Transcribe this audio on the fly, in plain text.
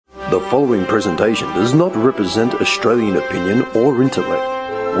The following presentation does not represent Australian opinion or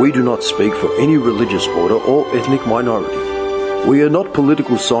intellect. We do not speak for any religious order or ethnic minority. We are not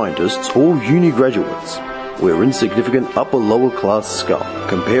political scientists or uni graduates. We're insignificant upper-lower class scum,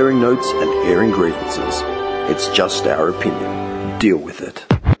 comparing notes and airing grievances. It's just our opinion. Deal with it.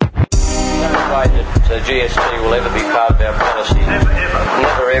 No way that GST will ever be part of our policy. Never ever.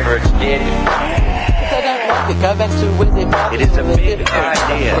 Never ever, it's dead. If they don't like it, go back to where they're from. It is a big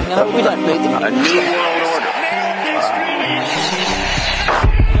idea. No, we don't need them. A new world order.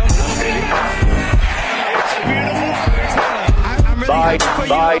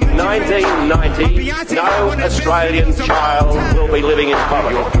 By 1990, no Australian child will be living in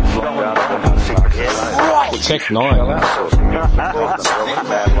poverty. Tech 9.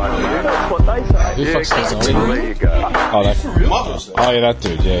 Who fucks Tech 9? Oh, yeah, that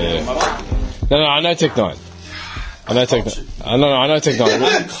dude. Yeah. No, I know Tech 9. I know Tech 9. I know Tech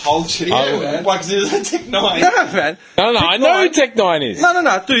 9. Culture, man. Why, 'cause there's Tech 9. No, man. No, I know who Tech 9 is.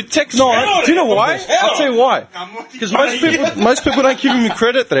 No, dude, Tech 9. Do you know why? I'll tell you why. Because most people don't give him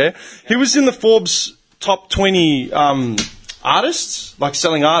credit there. He was in the Forbes top 20 artists, like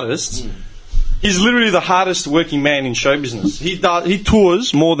selling artists. He's literally the hardest working man in show business. He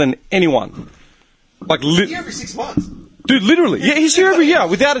tours more than anyone. Like Here every 6 months. Dude, literally. Yeah, he's here every year.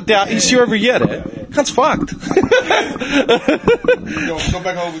 Without a doubt, he's here every year there. Cunt's fucked. Go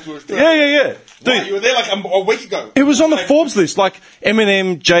back over to Australia. Yeah. Dude, Why, you were there like a week ago. it was on the Forbes list, like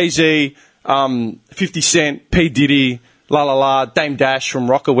Eminem, Jay-Z, 50 Cent, P. Diddy, Dame Dash from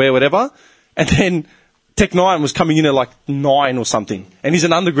Rockaware, whatever. And then Tech 9 was coming in at like 9 or something. And he's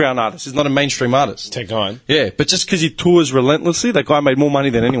an underground artist. He's not a mainstream artist. Tech 9. Yeah, but just because he tours relentlessly, that guy made more money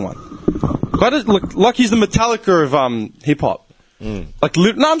than anyone. Look, like he's the Metallica of hip-hop. Like,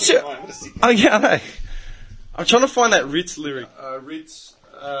 no, I'm serious. Oh, yeah, I know. I'm trying to find that Ritz lyric. Ritz,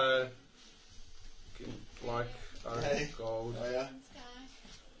 like, gold.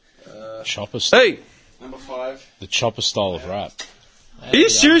 Chopper style. Hey! Number 5. The chopper style of rap. Are you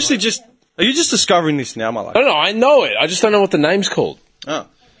seriously are you just discovering this now, my life? I don't know, I know it. I just don't know what the name's called. Oh.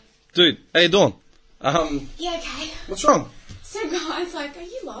 Dude, how you doing? Yeah, okay. What's wrong? So guy's like, are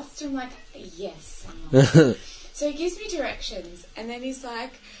you lost? I'm like, yes, I'm lost. So he gives me directions, and then he's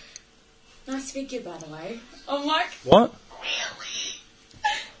like, nice figure, by the way. I'm like, What?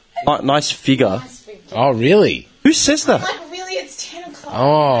 really? Nice figure. Nice figure. Oh, really? Who says I'm that? like, really? It's 10 o'clock.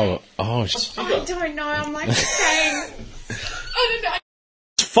 Oh. I don't know. I'm like, saying, I don't know.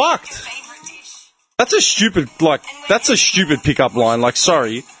 It's fucked. That's a stupid pickup line. Like,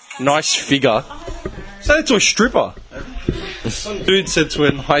 sorry, nice figure. Say it to a stripper. Some dude said to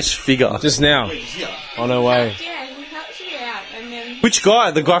a nice figure. Just now. On her way. Yeah, he helped me out, and then... Which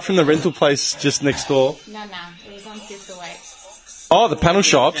guy? The guy from the rental place just next door? No, it was on 5th. Oh, the panel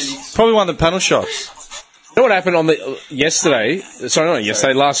shops. Probably one of the panel shops. You know what happened on yesterday? Sorry, not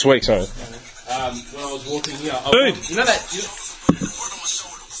yesterday, last week, sorry. When I was walking here. Dude. You know that...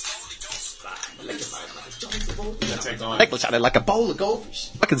 That sounded like a bowl of goldfish.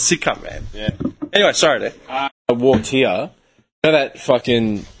 Fucking sick cunt, man. Yeah. Anyway, sorry there. I walked here. You know that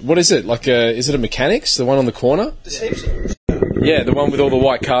fucking... What is it? Like is it a mechanics? The one on the corner? Yeah, the one with all the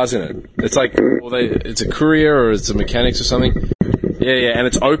white cars in it. It's like... it's a courier or it's a mechanics or something. Yeah, and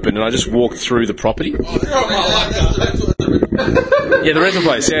it's open, and I just walked through the property. Yeah, the rental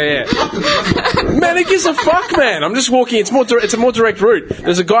place. Yeah. Man, it gives a fuck, man. I'm just walking. It's a more direct route.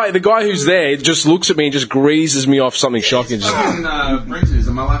 There's a guy. The guy who's there just looks at me and just greases me off something shocking. Bridges,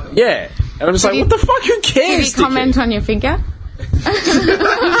 am I like Yeah, and I'm just like, what the fuck? Who cares? Did he comment on your figure?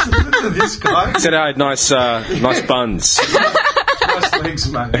 This guy. Said I had nice buns. Nice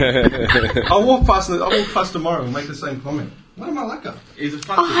legs, mate. I'll walk past tomorrow and make the same comment. What am I like? Is it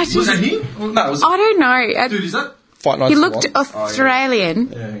funny? Was that him? No, it was... I don't know. Dude, is that... Fight Night He Squad? looked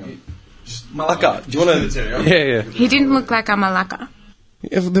Australian. Malacca. Do you want to... Yeah. He didn't look like a Malacca.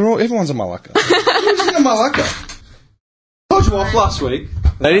 Everyone's a Malacca. Who's a Malacca? I told you off last week.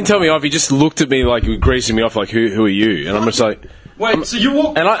 They didn't tell me off. He just looked at me like he was greasing me off. Like, who are you? And I'm just like, Wait, so you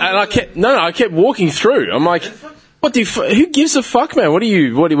walked... and I kept I kept walking through. I'm like, what the? Who gives a fuck, man? What do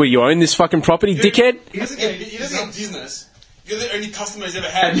you own this fucking property, dickhead? He doesn't get business. You're the only customer he's ever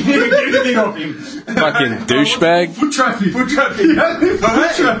had. You never get anything off him. Fucking douchebag. Foot traffic. The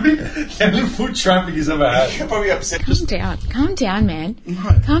only foot traffic he's ever had. You're probably upset. Calm down, man.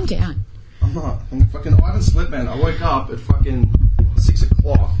 No. Calm down. I'm not. I haven't slept, man. I woke up at fucking 6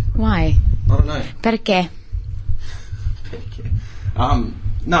 o'clock. Why? I don't know. Perché?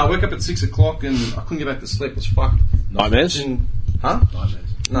 No, I woke up at 6 o'clock and I couldn't get back to sleep. It was fucked. Nightmares? Huh? Nightmares.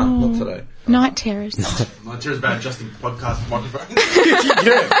 No, not today. Night terrors. My tears about adjusting podcast microphone.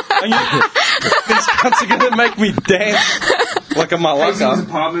 Yeah. These cunts are going to make me dance like a malaka.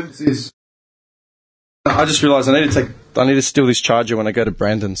 apartment is. I just realised I need to steal this charger when I go to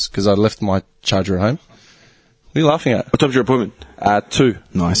Brandon's because I left my charger at home. What are you laughing at? What time's your appointment? 2.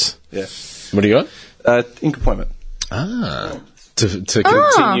 Nice. Yeah. What do you got? Ink appointment. To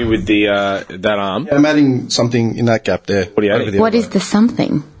continue with the that arm. I'm adding something in that gap there. What are you adding? What is the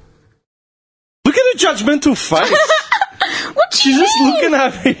something? Look at her judgmental face. What She's just looking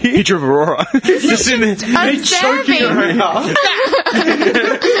at me. Picture of Aurora. Just in there. Me choking her out.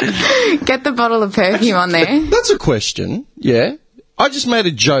 Get the bottle of perfume on there. That's a question. Yeah. I just made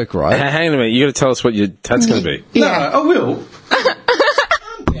a joke, right? Hang on a minute. You got to tell us what your tat's going to be. No, I will.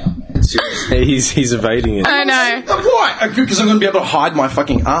 He's evading it. I know. Why? Because I'm going to be able to hide my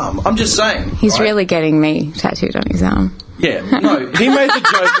fucking arm. I'm just saying. He's right? really getting me tattooed on his arm. Yeah, no. He made the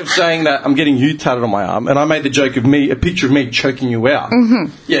joke of saying that I'm getting you tatted on my arm, and I made the joke of a picture of me choking you out.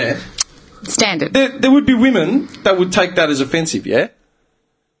 Mm-hmm. Yeah. Standard. There would be women that would take that as offensive, yeah?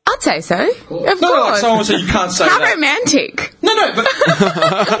 I'd say so. Of course. No, like someone would say you can't say How that. romantic. No, but...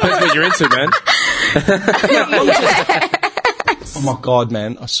 Depends what you're into, man. Oh my God,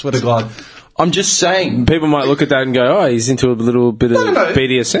 man. I swear to God. I'm just saying. People might look at that and go, "Oh, he's into a little bit of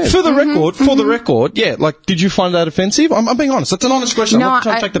BDSM." For the record, yeah. Like, did you find that offensive? I'm being honest. That's an honest question. I'm not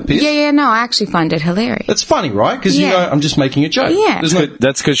trying to take the piss. No, I actually find it hilarious. It's funny, right? Because you know I'm just making a joke. Yeah.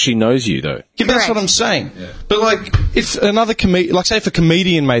 That's because she knows you, though. Yeah, that's what I'm saying. Yeah. But like, if another say if a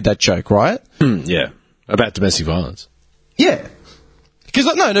comedian made that joke, right? Yeah, about domestic violence. Yeah. Because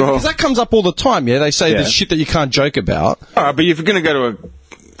because that comes up all the time. Yeah, they say there's shit that you can't joke about. All right, but if you're going to go to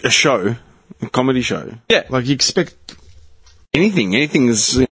a show, a comedy show, like you expect anything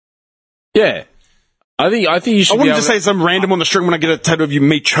is. Yeah, I think you should. I wanted to say some random on the street when I get a tattoo of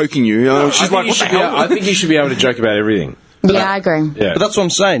me choking you. She's like, what the hell? I think you should be able to joke about everything. Yeah, I agree. Yeah. But that's what I'm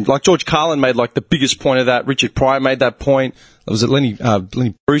saying. Like George Carlin made like the biggest point of that. Richard Pryor made that point. Was it Lenny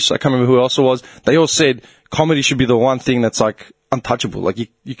Bruce? I can't remember who else it was. They all said comedy should be the one thing that's like untouchable. Like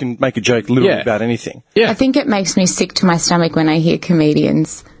you can make a joke literally about anything. Yeah. I think it makes me sick to my stomach when I hear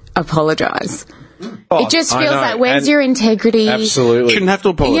comedians apologise. It just feels like, where's your integrity? Absolutely. Shouldn't have to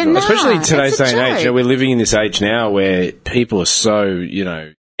apologise. You're not. Especially in today's It's a day and age. joke. You know, we're living in this age now where people are so,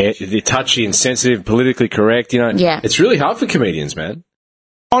 they're touchy and sensitive, politically correct, Yeah. It's really hard for comedians, man.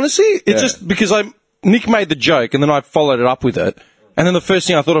 Honestly, it's just because Nick made the joke and then I followed it up with it. And then the first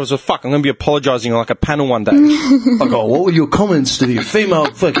thing I thought of was, fuck, I'm going to be apologising on like a panel one day. Like, oh, what were your comments to the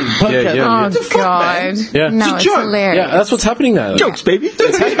female fucking podcast? Yeah. Oh, God. Yeah. No, It's a it's joke. hilarious. Yeah, that's what's happening now. Jokes, baby.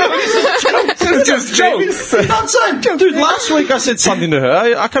 It's just jokes. You know what I'm saying? Dude, last week I said something to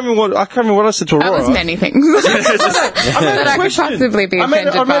her. I can't remember what I said to Aurora. That was many things that I could possibly be I made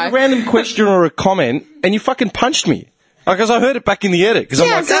offended by. a random question or a comment, and you fucking punched me. Because I heard it back in the edit. Yeah, I'm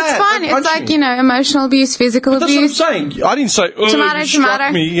like, so it's fine. It's like, emotional abuse, physical That's abuse. what I'm saying. I didn't say, Tomato, you struck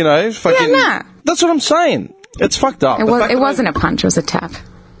tomato. me, fucking. Yeah, nah. That's what I'm saying. It's fucked up. It wasn't a punch, it was a tap.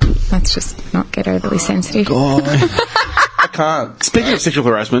 Let's just not get overly sensitive. I can't. Speaking of sexual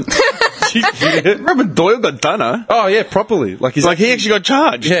harassment, Robert Doyle got done, huh? Oh, yeah, properly. Like, He actually got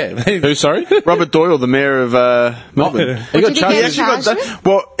charged. Yeah. Who, sorry? Robert Doyle, the mayor of Melbourne. What did he get He got charged done. with?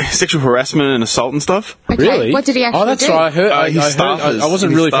 Well, sexual harassment and assault and stuff. Okay, Really? what did he actually Oh, that's do? right. I heard. His staffers. I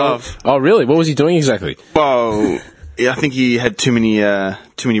wasn't His really. staff. Oh, really? What was he doing exactly? Well, I think he had too many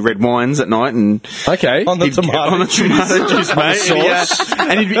red wines at night and Okay. On the on tomato. the tomato juice, mate.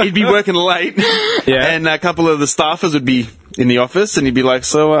 And he'd be working late. Yeah. And a couple of the staffers would be in the office, and he'd be like,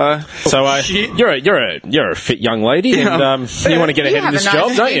 So you're a fit young lady, and you want to get You ahead of have this a nice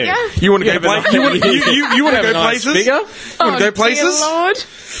job, don't figure. you? you want to go have a places? nice- You want to have go a nice places? figure? You want to go places? Dear Lord.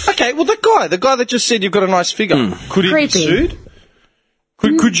 Okay, well, the guy that just said you've got a nice figure, could he Creepy. be sued?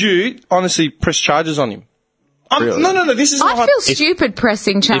 Could you honestly press charges on him? No, this is I'd not... feel stupid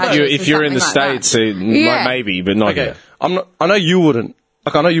pressing charges. If you're in the something like States, that. like maybe, but not Okay, yet. I know you wouldn't.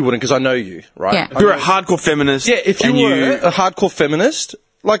 Like, I know you wouldn't because I know you, right? Yeah. If you're a hardcore feminist. Yeah, if you and were a hardcore feminist,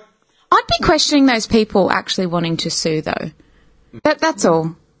 like... I'd be questioning those people actually wanting to sue, though. That's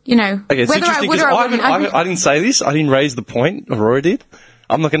all. Okay, it's whether I interesting would because or I I wouldn't. didn't say this. I didn't raise the point. Aurora did.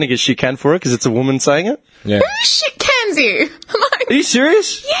 I'm not going to get shit canned for it because it's a woman saying it. Yeah. Who shit cans you? Are you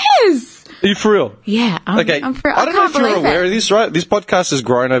serious? Yes. Are you for real? Yeah. Okay, I'm for, I don't know if you're aware of this, right? This podcast has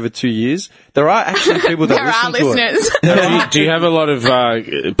grown over 2 years. There are actually people that There are listen to it. listeners. Do you have a lot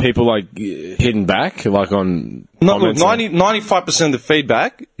of people hidden back, like on Not, look, comments? 95% of the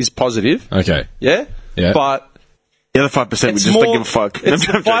feedback is positive. Okay. Yeah? Yeah. But The other 5% would it's just more, don't give a fuck. It's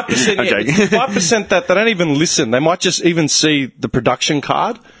the I'm joking. 5%, I'm yeah, joking. it's the 5% that they don't even listen. They might just even see the production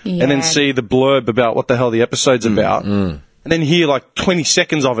card and Yeah. then see the blurb about what the hell the episode's about. and then hear like 20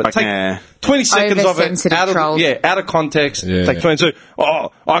 seconds of it. Like, Take nah. 20 seconds of it Oversensitive out of trolls. out of context. Yeah. Take 22.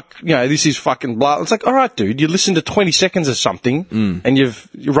 This is fucking blah. It's like, all right, dude, you listen to 20 seconds of something and you've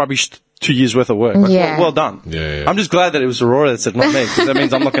rubbished 2 years worth of work. Like, Yeah. well done. Yeah. I'm just glad that it was Aurora that said, not me, because that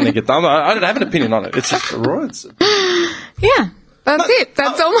means I'm not going to get done. I don't have an opinion on it. It's just Aurora. Yeah. That's it.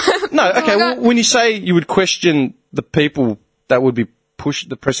 That's all. No, that's all okay. I Well, got. when you say you would question the people that would be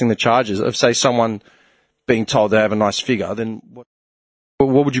pressing the charges of, say, someone being told they have a nice figure, then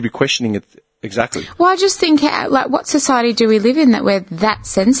what would you be questioning it exactly? Well, I just think, what society do we live in that we're that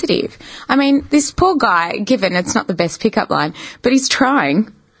sensitive? I mean, this poor guy, given it's not the best pickup line, but he's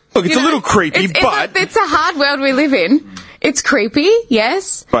trying. Look, it's a little creepy, but It's a hard world we live in. It's creepy,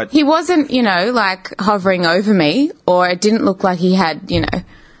 yes. But- he wasn't, like, hovering over me, or it didn't look like he had,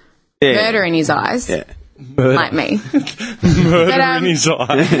 murder in his eyes. Yeah. Like me. Murder But, in his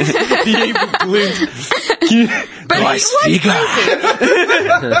eye. The evil glint. But Nice it was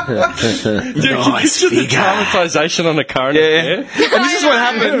figure. Dude, Nice you the figure. traumatization on a current affair. And this is what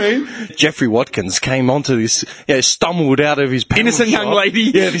happened. Jeffrey Watkins came onto this, stumbled out of his panel Innocent young shop. lady.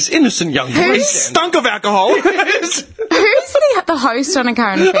 Yeah, this innocent young lady. Stunk of alcohol. Who's the host on A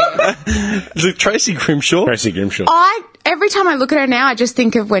Current Affair? Is it Tracy Grimshaw? Tracy Grimshaw. Every time I look at her now, I just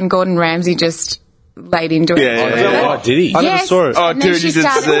think of when Gordon Ramsay just laid into it. Yeah. Oh, did he? I never saw it. Oh, and then dude, she you did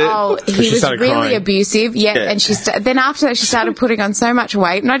started, say it. he She was started really crying. abusive, and she then after that she started putting on so much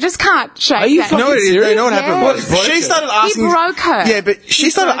weight, and I just can't shake Are you that. fucking No, serious? you know what happened Yes. was she started asking. broke her. Yeah, but she He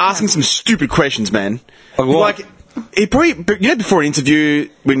started broke her. asking some stupid questions, man. Like what? Like, he probably, before an interview,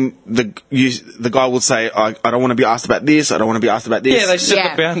 when the guy would say, I don't want to be asked about this, I don't want to be asked about this. Yeah, they set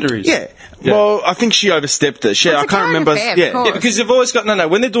Yeah. the boundaries. Yeah. Well, I think she overstepped it. Well, I it's a can't current remember. affair, of Yeah. course. Yeah, because they've always got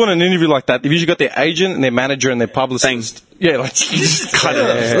when they're doing an interview like that, they've usually got their agent and their manager and their publicist. Yeah, like Just cut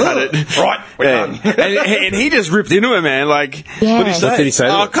it. Right, we're Yeah. done. and he just ripped into it, man. Like, Yeah. What did he say? What did he say?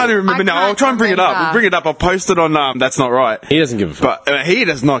 I can't even remember I now. I'll can't try and bring it up. remember. We'll bring it up. I'll post it on That's Not Right. He doesn't give a fuck. But he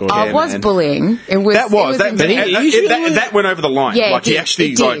does not care, Oh, it was man. bullying. It was. That was. It That went over the line. Yeah, like, it he did.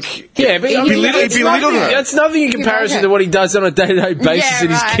 actually, It did. like... Yeah, but He I mean, belittled- it's he belittled nothing- her. that's nothing in He comparison belittled to what he does on a day-to-day basis Yeah, in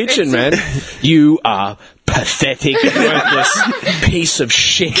his right. kitchen, man. You are pathetic, worthless piece of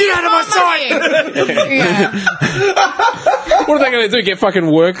shit. Get out of my sight! Yeah. What are they going to do? Get fucking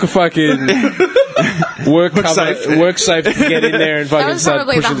work safe. work safe to get in there and That fucking was start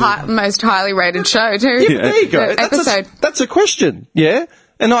probably the pushing most highly rated show too. Yeah, but there you go. The episode. That's a question. Yeah.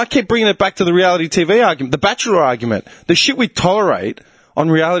 And I keep bringing it back to the reality TV argument, the Bachelor argument, the shit we tolerate on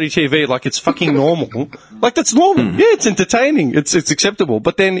reality TV, like it's fucking normal. Like that's normal. Yeah, it's entertaining. It's acceptable.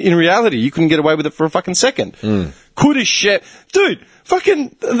 But then in reality, you couldn't get away with it for a fucking second. Could as shit, dude.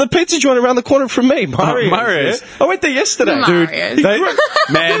 Fucking the pizza joint around the corner from me, Mario's. Mario's. I went there yesterday, Mario's. dude.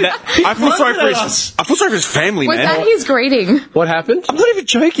 Man, I feel sorry for his family, Was man. that his greeting? What happened? I'm not even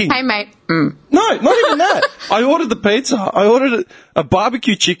joking. Hey mate. No, not even that. I ordered the pizza. I ordered a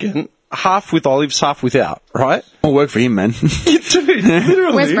barbecue chicken, half with olives, half without, right? More work for him, man. Dude,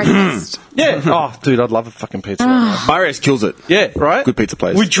 literally. Where's breakfast? Yeah. Oh, dude, I'd love a fucking pizza right now. Mario's kills it. Yeah, right? Good pizza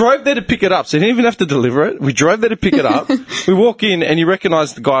place. We drove there to pick it up, so he didn't even have to deliver it. We drove there to pick it up. We walk in, and he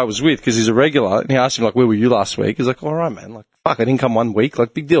recognised the guy I was with, because he's a regular, and he asked him, like, where were you last week? He's like, all right, man. Like, fuck, I didn't come 1 week.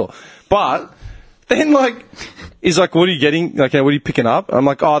 Like, big deal. But then, like, he's like, what are you getting? Like, what are you picking up? I'm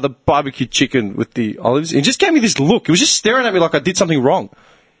like, oh, the barbecue chicken with the olives. He just gave me this look. He was just staring at me like I did something wrong.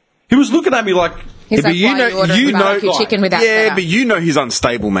 He was looking at me like... He's like, but you why know- are you ordering you the know- barbecue chicken without Yeah, feta? but you know he's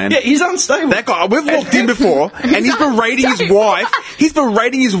unstable, man. Yeah, he's unstable. That guy, we've walked in before, and he's berating his wife. He's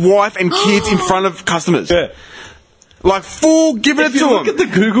berating his wife and kids in front of customers. Yeah. Like, full giving If it you to look him. at the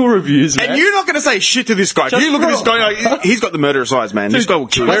Google reviews, man. And you're not going to say shit to this guy. Just You look at this bro. guy, like, he's got the murderous eyes, man. This guy will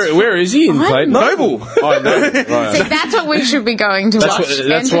kill us. Where is he in Clayton? Noble. Oh, no. Right. See, that's what we should be going to That's, watch.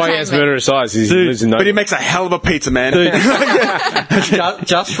 that's why he has Entertainment. murderous eyes. He Dude, lives in But he Noble. makes a hell of a pizza, man.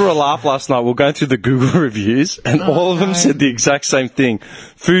 Just for a laugh last night, we're going through the Google reviews, and all of them said the exact same thing.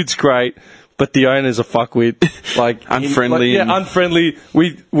 Food's great, but the owner's a fuckwit. Like, Unfriendly and- unfriendly.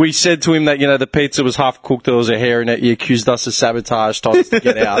 We said to him that, the pizza was half cooked, there was a hair in it, he accused us of sabotage, told us to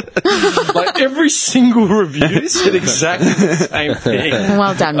get out. Like, every single review said exactly the same thing.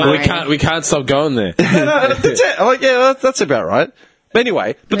 Well done, we Mario. can't stop going there. No, that's it. I'm like, yeah, that's about right. But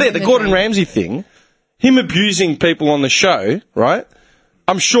anyway, the Gordon Ramsay thing, him abusing people on the show, right?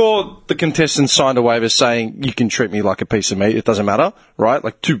 I'm sure the contestants signed a waiver saying you can treat me like a piece of meat. It doesn't matter, right?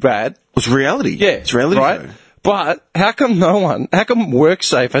 Like, too bad. It's reality. Yeah, It's reality. right? show. But how come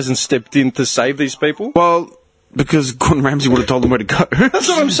WorkSafe hasn't stepped in to save these people? Well, because Gordon Ramsay would have told them where to go. That's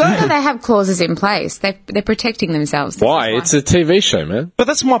what I'm saying. They have clauses in place. They're protecting themselves. This Why? is It's a TV show, man. But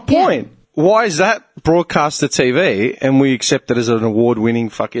that's my point. why is that broadcast to TV and we accept it as an award-winning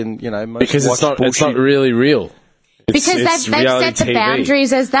fucking, most Because it's watched not really real. Because they've set reality the TV.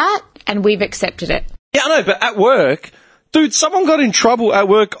 boundaries as that, and we've accepted it. Yeah, I know, but at work, dude, someone got in trouble at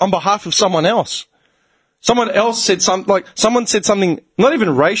work on behalf of someone else. Someone else said someone said something, not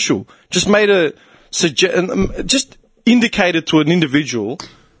even racial, just made just indicated to an individual,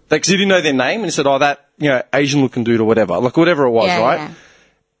 because he didn't know their name, and he said, oh, that, Asian-looking dude or whatever, like whatever it was, right? Yeah.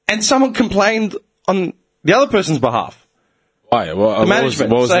 And someone complained on the other person's behalf. Why? Well, The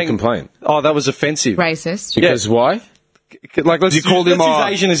management. What was the saying, complaint? Oh, that was offensive. Racist. Because why? Like, let's You called him use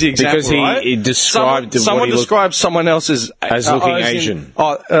Asian as the example, Because he right? described someone what he described someone else as looking in- Asian.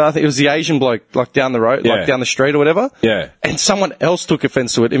 I think it was the Asian bloke, like down the road, Yeah. like down the street or whatever. Yeah. And someone else took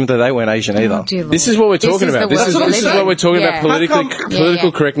offence to it, even though they weren't Asian either. Oh, dear Lord. This is what we're talking This is about. the This is world we live what in. we're talking Yeah. about. How come-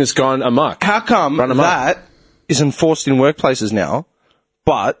 Political correctness gone amok. How come Run 'em up. that is enforced in workplaces now,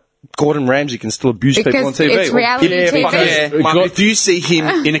 but Gordon Ramsay can still abuse people on Because TV? it's reality TV. fuck it. Yeah, if you see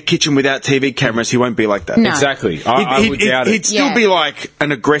him in a kitchen without TV cameras, he won't be like that. No. Exactly. I would doubt He'd it. still Yeah. be like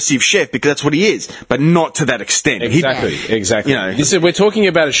an aggressive chef because that's what he is, but not to that extent. Exactly, exactly. You know. We're talking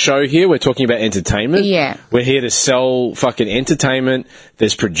about a show here. We're talking about entertainment. Yeah. We're here to sell fucking entertainment.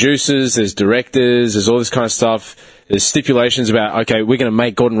 There's producers, there's directors, there's all this kind of stuff. There's stipulations about, okay, we're going to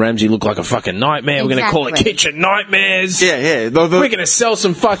make Gordon Ramsay look like a fucking nightmare. We're going to call it Exactly. Kitchen Nightmares. Yeah. We're going to sell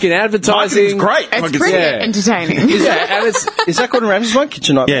some fucking advertising. Marketing's great. It's Like, pretty yeah. entertaining. Yeah, and it's, Is that Gordon Ramsay's one?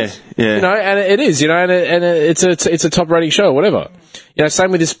 Kitchen Nightmares? Yeah. you know, and it is, and it's a top rating show, whatever.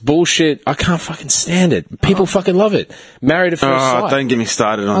 Same with this bullshit. I can't fucking stand it. People fucking love it. Married at First Oh, Sight. don't get me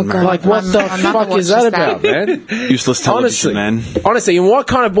started on God. that. Like, what the My mother fuck is watches that that. about, man? Useless television, man. Honestly, and what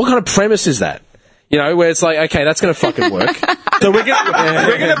kind of premise is that? Where it's like, okay, that's going to fucking work. So we're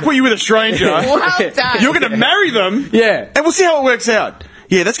gonna put you with a stranger. Well done. You're gonna marry them. Yeah. And we'll see how it works out.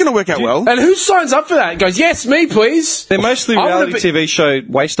 Yeah, that's gonna work out well. And who signs up for that and goes, yes, me, please? They're mostly I wanna reality TV show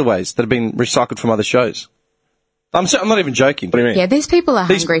wastaways that have been recycled from other shows. I'm not even joking. What do you mean? Yeah, these people are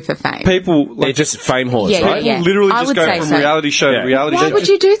These hungry for fame. People, They're just fame whores, Yeah, right? yeah. literally I just would go say from so. reality show Yeah. to reality Why show. would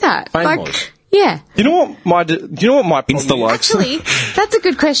you do that? Fame Like, whores. yeah. Do you know what my problem Insta likes. Actually, that's a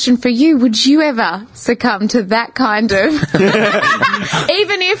good question for you. Would you ever succumb to that kind of...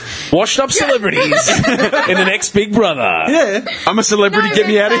 Even if... Washed up celebrities in the next Big Brother. Yeah. I'm a celebrity. No, Get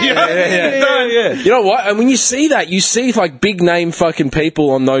me out of here. Yeah. You know what? And when you see that, you see like big name fucking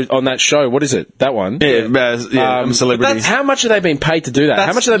people on that show. What is it? That one? Yeah, I'm a celebrity. How much are they being paid to do that?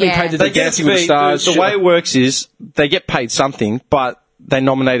 How much are they being Yeah. paid to do They get Dancing with the fee. Stars? The shit way like- it works is they get paid something, but they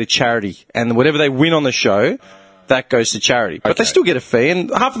nominate a charity, and whatever they win on the show, that goes to charity. But they still get a fee, and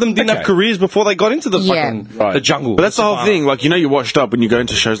half of them didn't Okay. have careers before they got into the Yeah. fucking Right. the jungle. But that's the whole thing. Like, you're washed up when you go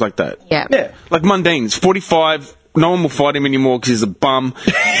into shows like that. Yeah. Yeah. Like Mundane's 45. No one will fight him anymore because he's a bum.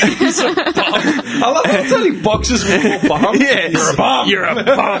 I love how it's only boxers with more bum. Yeah. You're a bum. You're a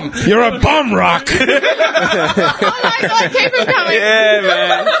bum. You're a bum, Rock. Oh my God, keep it coming. Yeah,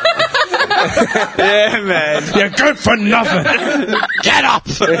 man. Yeah, man. You're good for nothing. Get up.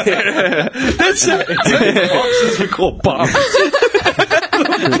 That's it. Boxers we call bums.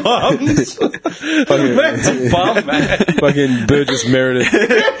 Bums. Man's a bum, man. Fucking Burgess Meredith.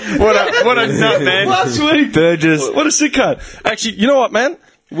 What a nut, man. Last week, Burgess. What a sick cut. Actually, you know what, man?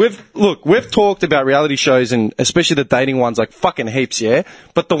 We've talked about reality shows and especially the dating ones like fucking heaps, yeah.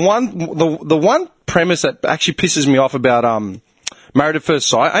 But the one premise that actually pisses me off about Married at First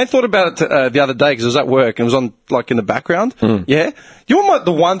Sight, I thought about it the other day because it was at work and it was on like in the background. Yeah, you know what?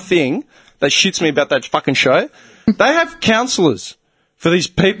 The one thing that shits me about that fucking show, they have counsellors for these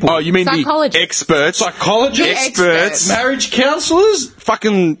people. Oh, you mean the Psychologists. experts? Psychologists, The experts. marriage counsellors,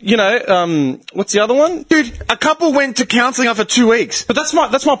 fucking, what's the other one? Dude, a couple went to counselling after 2 weeks. But that's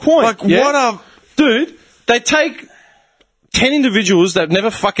my point. Like, what a... Dude, they take 10 individuals they've never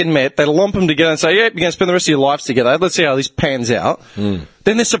fucking met, they lump them together and say, yeah, you're going to spend the rest of your lives together, let's see how this pans out.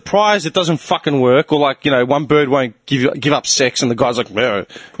 Then they're surprised it doesn't fucking work, or like, one bird won't give up sex, and the guy's like, I don't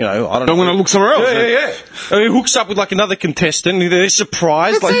know. I'm going to look somewhere else. Yeah. And he hooks up with like another contestant, and they're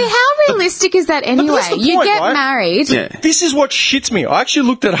surprised. But like, see, how realistic is that anyway? that's the You point, get right? married, Yeah. This is what shits me. I actually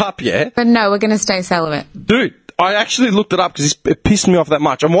looked it up, yeah? but no, we're going to stay celibate. Dude, I actually looked it up because it pissed me off that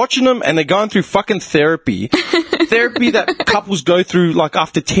much. I'm watching them and they're going through fucking therapy. Therapy that couples go through like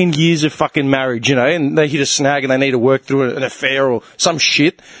after 10 years of fucking marriage, and they hit a snag and they need to work through an affair or some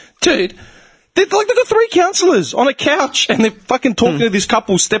shit. Dude, they've got 3 counsellors on a couch and they're fucking talking to this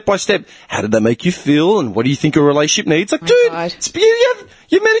couple step by step. How did they make you feel and what do you think a relationship needs? Like, dude, God.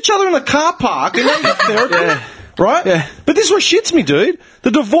 you met each other in a car park and now you got therapy. Right? Yeah. But this is what shits me, dude.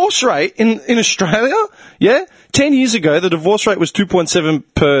 The divorce rate in Australia, yeah? 10 years ago, the divorce rate was 2.7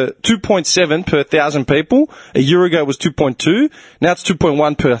 per 1,000 people. A year ago, it was 2.2. Now it's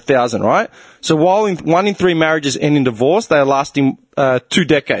 2.1 per 1,000, right? So while 1 in 3 marriages end in divorce, they are lasting 2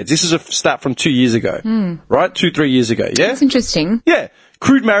 decades. This is a stat from 2 years ago, right? 2-3 years ago, yeah? That's interesting. Yeah.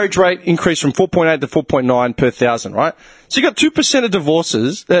 Crude marriage rate increased from 4.8 to 4.9 per 1,000, right? So you got 2% of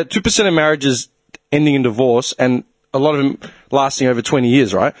divorces, 2% of marriages ending in divorce, and a lot of them lasting over 20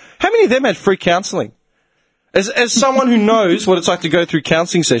 years, right? How many of them had free counselling? As someone who knows what it's like to go through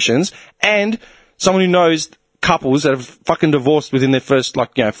counselling sessions, and someone who knows couples that have fucking divorced within their first,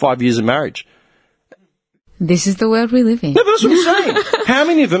 5 years of marriage. This is the world we live in. No, but that's what I'm saying. How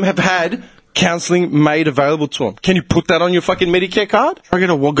many of them have had counselling made available to them? Can you put that on your fucking Medicare card? I get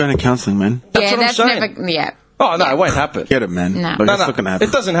a walk going to counselling, man. That's what I'm saying. never. Yeah. Oh, no, it won't happen. Get it, man. No. Like, No, that's no, not going to happen.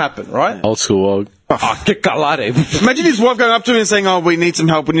 it doesn't happen, right? Old school. Oh, que calare. Imagine his wife going up to him and saying, "Oh, we need some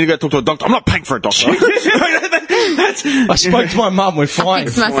help. We need to go talk to a doctor." I'm not paying for a doctor. I spoke to my mum. We're fine.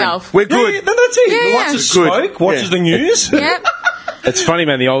 Fix myself. We're good. Yeah, that's it. Yeah, Watches yeah. smoke, watches the news. Yep. It's funny,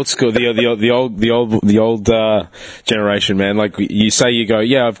 man. The old school, the old generation, man. Like you say, you go,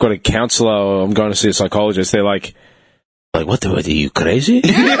 yeah, I've got a counsellor, or I'm going to see a psychologist. They're like, what are you crazy?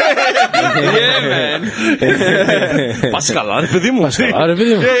 Yeah, man. We're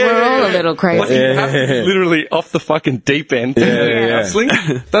all a little crazy. Like you have to be literally off the fucking deep end. Counselling.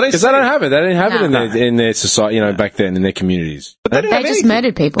 Because they don't have it. They didn't have No. it in their society, back then, in their communities. But They just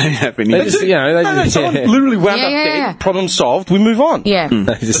murdered people. They just, someone literally wound up Yeah. dead, problem solved, we move on. Yeah.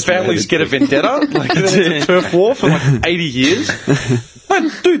 The families get a vendetta, like it's a turf war for 80 years. But,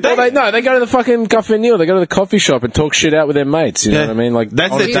 dude, Well, they go to the fucking Coffee and Neil. They go to the coffee shop and talk shit out with their mates. You know what I mean? Like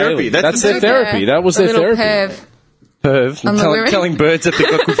That's on their a therapy. daily. That's That's their therapy. That was A their little therapy. perv, On the women. telling birds that they've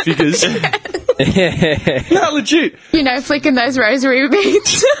got good figures. No, legit. Flicking those rosary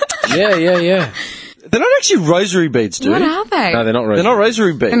beads. Yeah. They're not actually rosary beads, dude. What are they? No, they're not. They're not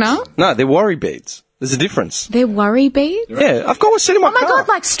rosary beads. They're not? No, they're worry beads. There's a difference. They're worry beads? Yeah, I've got one sitting in my Oh my car. god,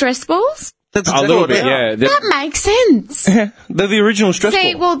 like stress balls? That's A exactly little what they bit, are. yeah. That makes sense. They're the original stress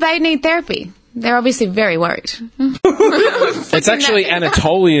See, ball. well, they need therapy. They're obviously very worried. It's actually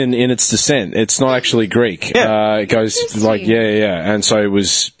Anatolian in its descent. It's not actually Greek. Yeah. It goes like, yeah. And so it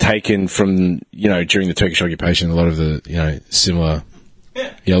was taken from, during the Turkish occupation, a lot of the, similar,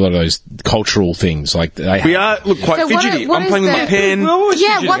 a lot of those cultural things. Like We are quite So what fidgety. are- what I'm is playing with the- my pen. Well, always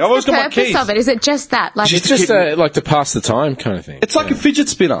Yeah, fidgety. I've always what's the got my purpose keys. of it? Is it just that? Like, it's just like to pass the time kind of thing. It's like a fidget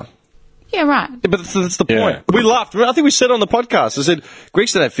spinner. yeah, right. Yeah, but that's the Yeah. point. We laughed. I think we said on the podcast, I said,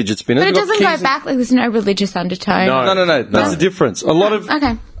 Greeks don't have fidget spinners. But it They've got doesn't go keys back, like there's no religious undertone. No. That's the difference. A lot of,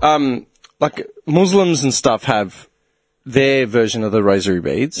 Okay. like Muslims and stuff have their version of the rosary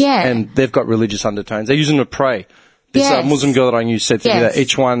beads. Yeah. And they've got religious undertones. They use them to pray. This Yes. Muslim girl that I knew said to me Yes. that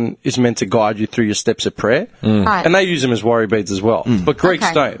each one is meant to guide you through your steps of prayer. Right. And they use them as worry beads as well. But Greeks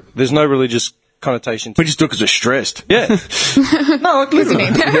Okay. don't. There's no religious connotation to We just do it because we're stressed. Yeah. No, like literally.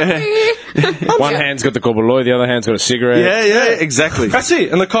 One hand's got the korboloi, the other hand's got a cigarette. Yeah, exactly. That's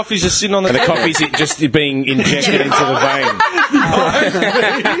it. And the coffee's just sitting on the And the table. coffee's just being injected into the vein.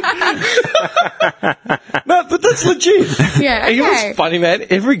 No, but that's legit. Yeah, And you know okay. what's funny, man?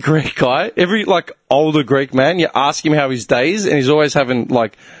 Every Greek guy, every older Greek man, you ask him how his days, and he's always having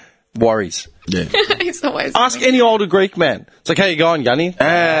worries. Yeah. It's always Ask any older Greek man. It's like, how you going, Yanni?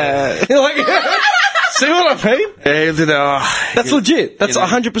 You're like, see what I mean? That's legit. That's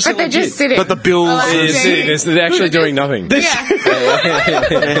 100% But they're legit. just sitting. But the bills Oh, I is- see. They're actually doing nothing.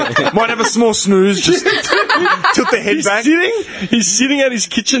 might have a small snooze, just tilt the head back. He's sitting at his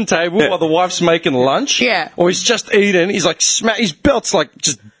kitchen table while the wife's making lunch. Yeah. Or he's just eating. He's like, his belt's like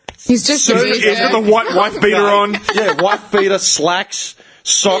just, He's just He's got the white wife beater on. yeah, white beater, slacks,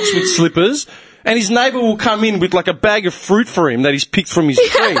 socks with slippers. And his neighbour will come in with like a bag of fruit for him that he's picked from his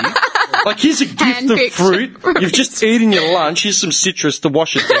tree. Like, here's a gift of Hand-picked fruit. fruit. You've just eaten your lunch. Here's some citrus to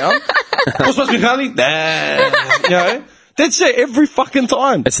wash it down. What's supposed to be honey? Nah. That's it every fucking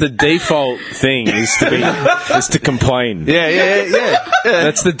time. It's the default thing is to complain. Yeah.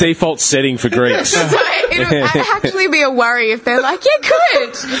 That's the default setting for Greeks. It'd actually be a worry if they're like, yeah,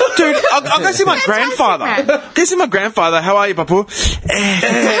 good. Dude, I'll go see my Fantastic, grandfather. man. Go see my grandfather. How are you, Papu?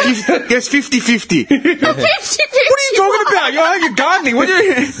 Yes, 50-50. What are you talking about? You're gardening. What are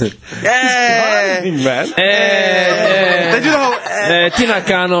you... Man. They do the whole...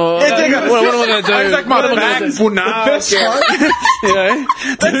 Tinakano. What am I going to do? I like my back for now. Best part right. You know,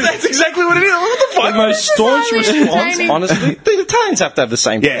 That's exactly what it is. What the the fuck? most staunch Bizarrely response, entertaining. honestly. The Italians have to have the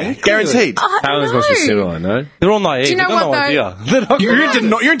same Yeah, thing. guaranteed. Italians must be similar, no? They're all naive. Do you know They've got what, no though? idea. They're not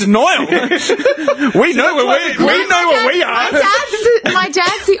You're in denial. we know where we are. My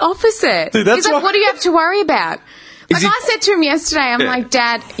dad's the opposite. Dude, that's He's like, why- what do you have to worry about? Like he- I said to him yesterday, I'm like,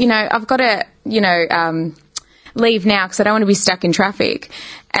 Dad, you know, I've got to, you know, leave now because I don't want to be stuck in traffic.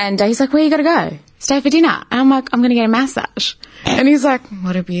 And he's like, where you got to go? Stay for dinner. And I'm like, I'm going to get a massage. And he's like,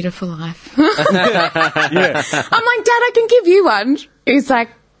 what a beautiful life. I'm like, Dad, I can give you one. He's like,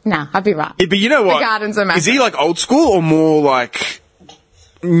 nah, I'll be right. Yeah, but you know what? The gardens are Is he massive. like old school or more like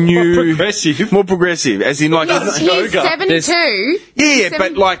new? More progressive. More progressive, as in like. He's 72. Yeah,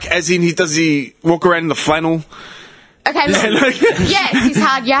 but like, as in, does he walk around in the flannel? Okay, look, yes, he's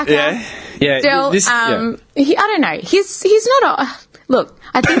hard yakka. Yeah. Yeah, Still, this, I don't know. He's not a. Look,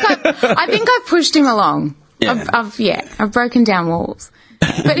 I think I've pushed him along. Yeah. I've broken down walls.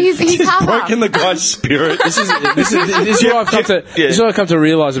 But he's half broken the guy's spirit. This is what I've come to. This is what I've come to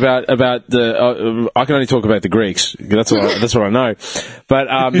realise about the. I can only talk about the Greeks. That's what I know. But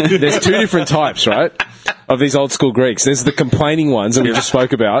there's two different types, right, of these old school Greeks. There's the complaining ones that we just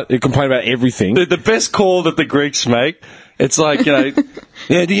spoke about. They complain about everything. The best call that the Greeks make, it's like, you know,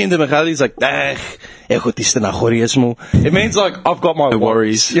 yeah, the end of He's like, it means like, I've got my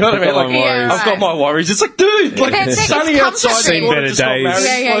worries. You know what I mean? Like, Yeah, I've got right. my worries. It's like, dude, like, It's it's sunny comfort outside. food. you wanna Better just got days.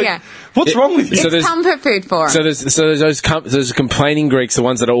 married. Yeah. Like, what's wrong with you? So It's there's- comfort food for him. So there's those complaining Greeks, the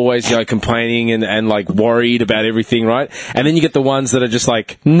ones that are always, you know, complaining and like worried about everything, right? And then you get the ones that are just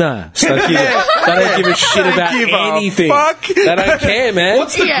like, nah, they don't give a shit about give a anything. fuck. They don't care, man.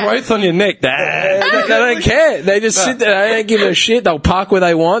 What's the Yeah. growth on your neck? They don't care. They just sit there. They don't give a shit. They'll park where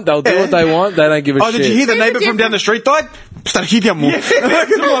they want. They'll do what they want. They don't give a Oh, shit. did you hear the See the neighbour from down the street died?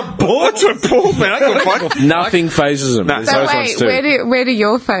 I'm bored. Man, I got fuck. Nothing phases them. Nah. There's So those ones wait, too. where do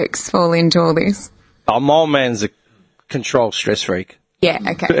your folks fall into all this? Oh, my old man's a control stress freak. Yeah,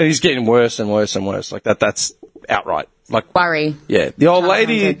 okay. And he's getting worse and worse and worse. Like that's outright. Like, Worry. yeah. The old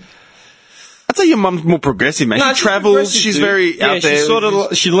lady... 100. I'd say your mum's more progressive, man. No, She travels. progressive, She's dude. very out there. She sort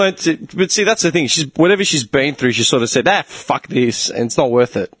of she learnt to, but see that's the thing. Whatever she's been through, she sort of said, fuck this, and it's not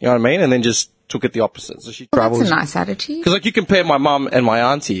worth it. You know what I mean? And then just took it the opposite. So she Well, travels. that's a nice attitude. Because like you compare my mum and my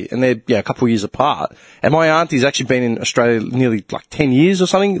auntie, and they're a couple of years apart, and my auntie's actually been in Australia nearly like 10 years or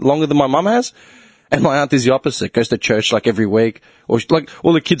something, longer than my mum has. And my auntie's the opposite, goes to church like every week, or like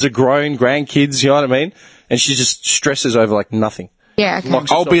all the kids are grown, grandkids, you know what I mean? And she just stresses over like nothing. Yeah, okay.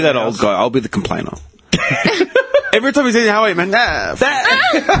 I'll be that old guy. I'll be the complainer. Every time he says, how are you, man?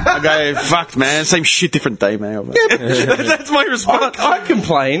 I go, fucked, man. Same shit, different day, man. That's my response. I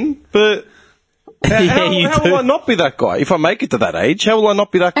complain, but how will I not be that guy? If I make it to that age, how will I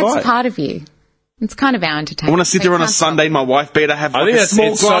not be that That's guy? part of you. It's kind of our I entertainment. want to sit there on a Sunday in my wife beater, have like think a that's-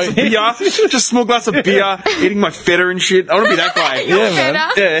 small it's glass so- of beer, just small glass of beer, eating my feta and shit. I want to be that guy. Yeah, man.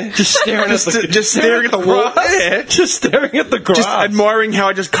 Yeah, just staring at just staring at the wall. Yeah, Just staring at the grass. just admiring how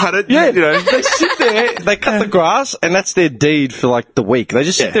I just cut it. Yeah, you know. they sit there, they cut the grass, and that's their deed for like the week. They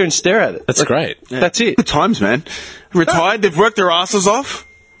just sit Yeah. there and stare at it. That's great. That's it. Good times, man. Retired, they've worked their asses off.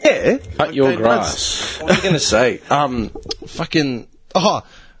 Yeah. Cut your grass. What was I going to say? Fucking. Oh.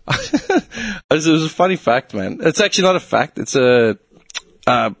 It was a funny fact, man. It's actually not a fact. It's a.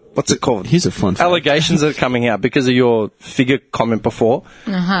 What's it called? Here's a fun fact. Allegations that are coming out because of your figure comment before.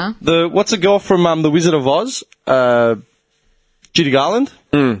 Uh-huh. What's a girl from The Wizard of Oz? Judy Garland?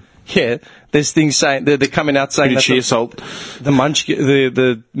 Yeah. There's things saying, they're coming out saying Did that she assault? the Munchkin,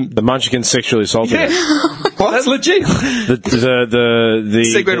 the The Munchkin sexually assaulted her. what? That's legit.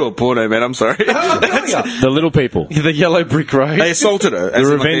 The Segue to a porno, man. I'm sorry. the little people. The yellow brick road. They assaulted her. The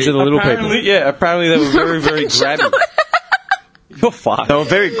Revenge of the Little People. Apparently they were very, very grabby. You're fucked. They were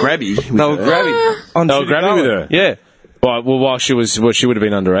very grabby. They were grabby. On They were Judy grabby with Garland. her? Yeah. While she was, she would have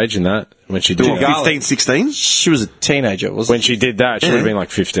been underage in that when she did that. 15, 16? She was a teenager, wasn't When she did that, she would have been like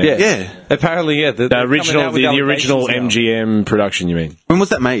 15. Yeah. Yeah. Apparently, yeah. The original MGM production, you mean? When was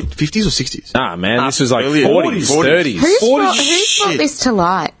that made? 50s or 60s? Ah, man, this was like earlier. 40s, 30s. Who's 40 brought shit. this to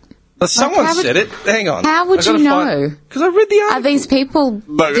light? Someone how would- said it. Hang on. How would you know? Because I read the Are article. these people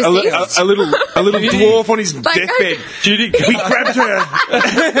Like deceased? a little dwarf on his Like, deathbed. Judy We grabbed her.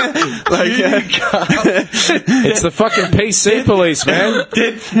 It's the fucking PC police, man.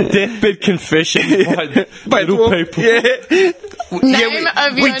 Deathbed confession by little people. Yeah. Name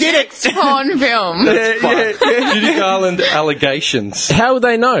of your did it. next porn film. Judy Garland allegations. How would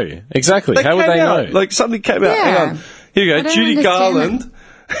they know? Exactly. How would came they out. know? Like something came out. Yeah. Hang on. Here you I go. don't Judy understand Garland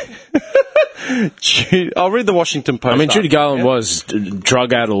I'll read the Washington Post. I mean, Judy article, Garland yeah? was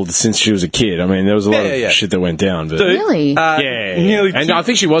drug-addled since she was a kid. I mean, there was a lot Yeah. of shit that went down. But Dude, Really? yeah, nearly and two- I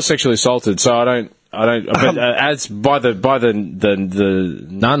think she was sexually assaulted. So I don't. But as by the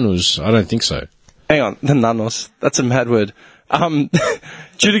nanos, I don't think so. Hang on, the nanos. That's a mad word.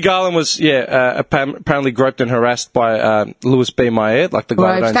 Judy Garland was, apparently groped and harassed by Louis B. Mayer, like the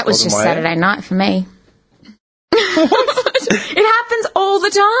guy Roach, that was just Saturday night for me. It happens all the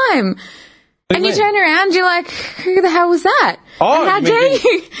time. And you turn around, you're like, who the hell was that? Oh, and how you mean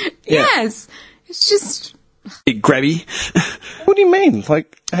dare you? Yeah. Yes. It's just... Big grabby. What do you mean?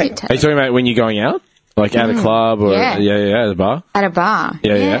 Like, hey, Are you talking about when you're going out, like at a club or Yeah. at a bar? At a bar.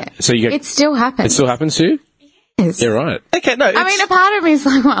 Yeah. So you get It still happens. it still happens to you? Yes. Yeah, right. okay, no. I mean, a part of me is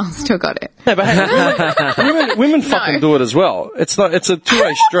like, well, still got it. no, but hey, women fucking do it as well. It's a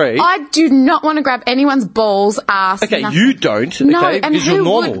two-way street. I do not want to grab anyone's balls, ass. Okay, nothing. you don't. No, okay, and because who you're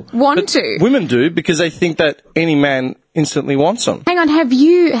normal. would want But to? Women do because they think that any man instantly wants them. Hang on, have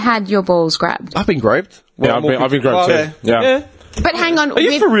you had your balls grabbed? I've been groped. Yeah, I've been groped too. Yeah. But hang on. Are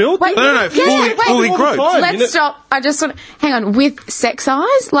you for real? Wait, No, fully groped. Let's stop. I just want to... Hang on. With sex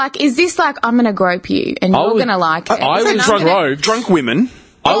eyes? Like, is this like, I'm going to grope you and you're going to like it? I Is it was I'm gonna- groped. Drunk women.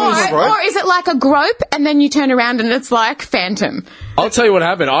 Or is it like a grope and then you turn around and it's like Phantom? I'll tell you what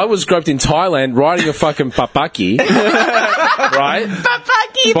happened. I was groped in Thailand riding a fucking papaki, right?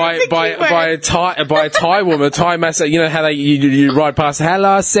 Papaki, By a Thai woman, a Thai massage. You know how you ride past,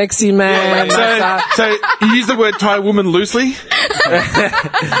 hello, sexy man. So you use the word Thai woman loosely?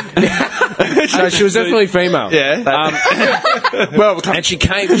 No, she was definitely female. Yeah. Well, and she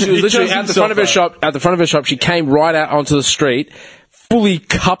was literally at the front of her shop. At the front of her shop, she came right out onto the street. Fully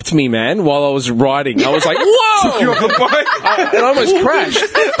cupped me, man, while I was riding. I was like, whoa! Took you off the bike. And I almost crashed.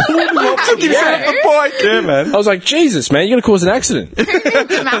 Took you off the bike. Yeah, man. I was like, Jesus, man, you're going to cause an accident.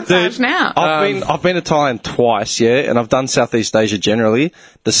 The massage now. I've been to Thailand twice, yeah, and I've done Southeast Asia generally.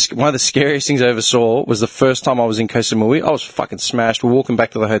 One of the scariest things I ever saw was the first time I was in Koh Samui. I was fucking smashed. We're walking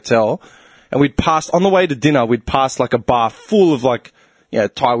back to the hotel, and we'd passed, on the way to dinner, we'd passed like a bar full of like,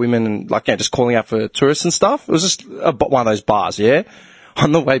 Thai women and like, just calling out for tourists and stuff. It was just one of those bars, yeah?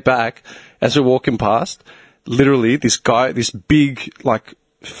 On the way back, as we're walking past, literally this guy, this big, like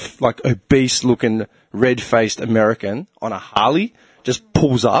obese looking, red-faced American on a Harley just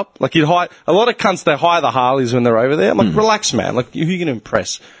pulls up. Like a lot of cunts, they hire the Harleys when they're over there. I'm like, relax, man. Like, who are you going to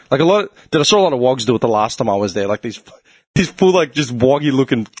impress? Like I saw a lot of wogs do it the last time I was there. Like these full, like, just woggy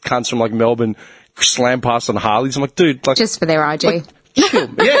looking cunts from like Melbourne slam past on Harleys. I'm like, dude, like. Just for their IG. Chill.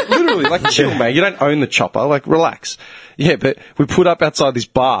 Yeah, literally, like, chill, man. You don't own the chopper. Like, relax. Yeah, but we put up outside this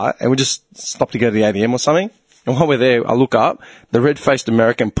bar and we just stopped to go to the ATM or something. And while we're there, I look up. The red-faced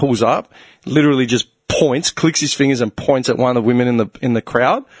American pulls up, literally just points, clicks his fingers and points at one of the women in the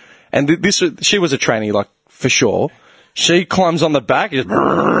crowd. And she was a tranny, like, for sure. She climbs on the back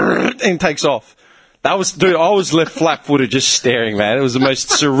and takes off. I was left flat-footed just staring, man. It was the most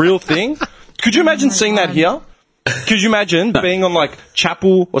surreal thing. Could you imagine seeing that here? Could you imagine being on like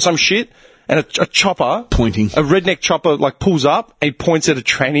Chapel or some shit and a chopper Pointing. a redneck chopper like pulls up and he points at a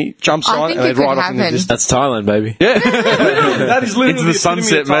tranny, jumps I on think and they it could ride off in the happen. distance. That's Thailand, baby. Yeah, that is literally Into the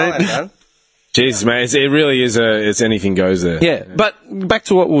sunset, epitome of mate. Thailand, man. Jesus, man, it really is it's anything goes there. Yeah, but back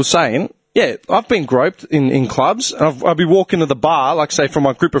to what we were saying. Yeah, I've been groped in clubs. And I'll be walking to the bar, like say from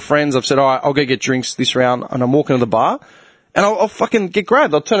my group of friends. I've said, all right, I'll go get drinks this round, and I'm walking to the bar, and I'll fucking get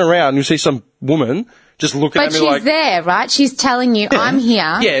grabbed. I'll turn around and you see some woman just looking But at me she's like. there, right? She's telling you, I'm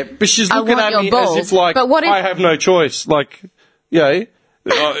here. Yeah, but she's I looking want at me your balls. as if like But what if- I have no choice. Like, They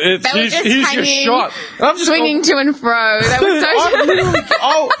were here's just your hanging, shot. And I'm just swinging to and fro. That was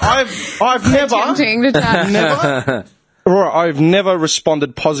so I've never, tempting to touch. I've never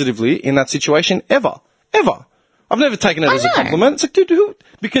responded positively in that situation ever. I've never taken it as a know. compliment. It's like, dude,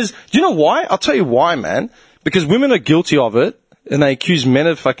 because do you know why? I'll tell you why, man. Because women are guilty of it, and they accuse men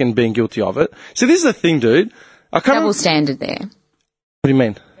of fucking being guilty of it. So this is the thing, dude. Double standard there. What do you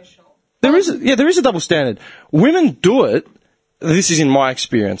mean? There is a double standard. Women do it. This is in my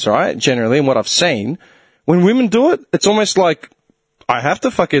experience, right? Generally, and what I've seen. When women do it, it's almost like I have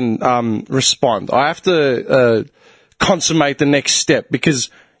to fucking respond. I have to consummate the next step because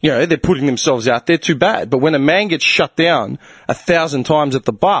they're putting themselves out there too bad. But when a man gets shut down 1,000 times at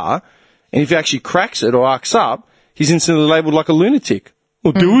the bar, and if he actually cracks it or arcs up, he's instantly labelled like a lunatic.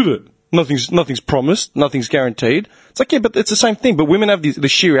 Well, deal with it. Nothing's promised. Nothing's guaranteed. It's like, yeah, but it's the same thing. But women have the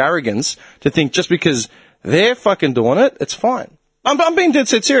sheer arrogance to think just because they're fucking doing it, it's fine. I'm being dead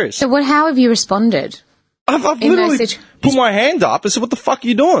set serious. So how have you responded? I've in literally those put my hand up and said, what the fuck are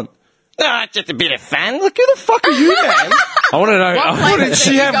you doing? Just a bit of fun. Like, who the fuck are you, man? I want to know. What place did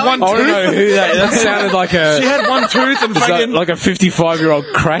she have one I want to know who that sounded like a. She had one tooth and fucking... like a 55-year-old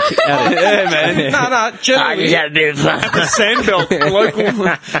crack addict. Yeah, man. No, generally. Sandbelt, local...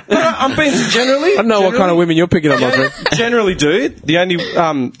 I'm being generally. I don't know what kind of women you're picking up, my friend. Generally, dude. The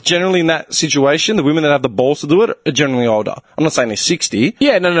only generally in that situation, the women that have the balls to do it are generally older. I'm not saying they're 60.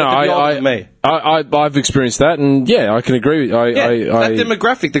 Yeah, no. They'd be older than me. I've experienced that, and yeah, I can agree. That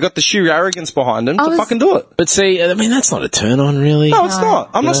demographic, they got the sheer arrogance behind them to fucking do it. But see, I mean, that's not a turn on, really. No, it's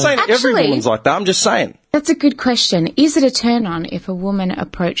not. I'm not saying every Actually- woman's like that. I'm just saying. That's a good question. Is it a turn on if a woman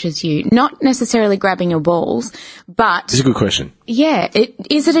approaches you, not necessarily grabbing your balls, but It's a good question. yeah,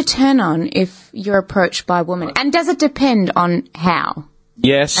 is it a turn on if you're approached by a woman? And does it depend on how?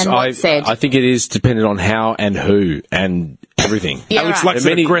 Yes, And what's said? I think it is dependent on how and who and everything. Yeah, Alex right. likes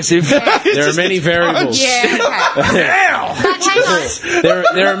it aggressive. There are many variables. Yeah, okay. But hang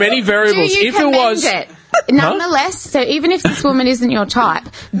on. There are many variables. Do you If it commend was, it? Nonetheless, so even if this woman isn't your type,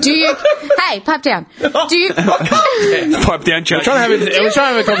 do you... Hey, pipe down. Do you... Pipe down, Chuck. we're trying to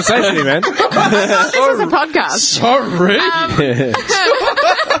have a conversation here, man. This is a podcast. Sorry.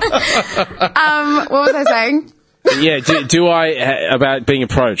 What was I saying? Yeah, do I about being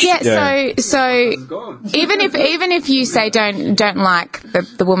approached? Yeah, so even if you say don't like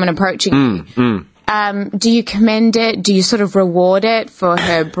the woman approaching you, do you commend it? Do you sort of reward it for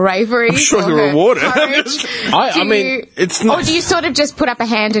her bravery? I'm sure you reward it. I mean, it's not... Or do you sort of just put up a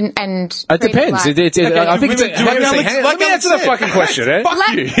hand and It depends. Like, I think it's a... do it, Alex. Let me answer the fucking question, eh?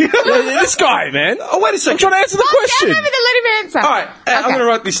 Fuck you. This guy, man. Oh, wait a second. I'm trying to answer the question. Let him answer. All right, I'm going to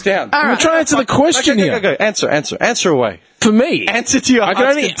write this down. I'm trying to answer the question here. Go. Answer away. For me, Answer to your I can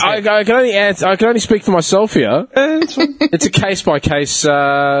only speak for myself here. It's a case by case,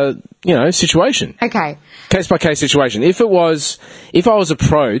 situation. Okay. Case by case situation. If I was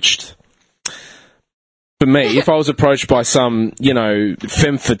approached, for me, if I was approached by some,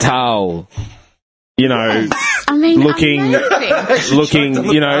 femme fatale, I mean, looking,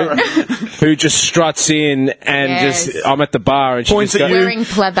 amazing. who just struts in and Yes. I'm at the bar and she Points just at goes, you. Wearing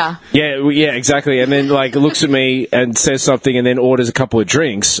pleather. yeah, exactly. And then looks at me and says something and then orders a couple of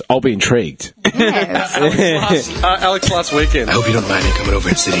drinks. I'll be intrigued. Yes. Alex, last weekend. I hope you don't mind me coming over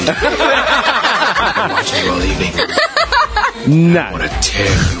and sitting down. I've been watching you all evening. No. I want to tear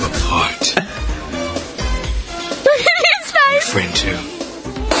you apart. Look at his face. Friend too.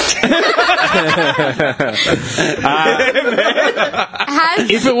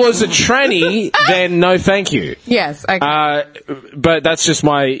 If it was a tranny, then no, thank you. Yes. Okay. But that's just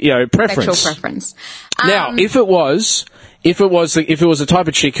my preference. Sexual preference. Now, if it was the type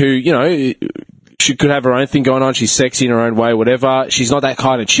of chick who she could have her own thing going on, she's sexy in her own way, whatever. She's not that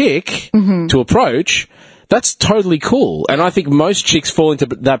kind of chick to approach. That's totally cool, and I think most chicks fall into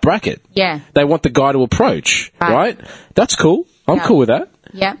that bracket. Yeah. They want the guy to approach, right? That's cool. I'm Yeah. cool with that.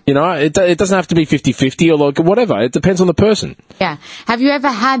 Yeah. It doesn't have to be 50-50 or whatever. It depends on the person. Yeah. Have you ever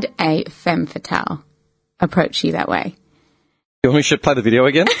had a femme fatale approach you that way? You want me to play the video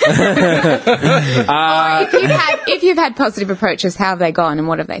again? If you've had positive approaches, how have they gone and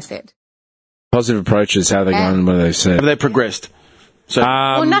what have they said? Positive approaches, how they gone and what they said. Have they progressed? So,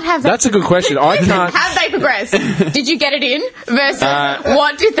 Well, not have they That's a good question. I can't. Have they progressed? Did you get it in? Versus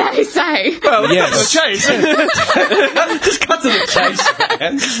what did they say? Yes. Just cut to the chase,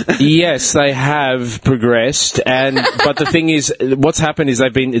 man. Yes, they have progressed, but the thing is, what's happened is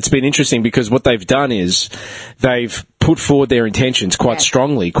it's been interesting because what they've done is they've put forward their intentions quite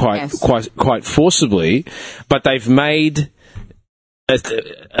strongly, quite forcibly, but they've made.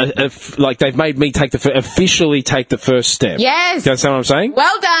 They've made me officially take the first step. Yes. Do you understand what I'm saying?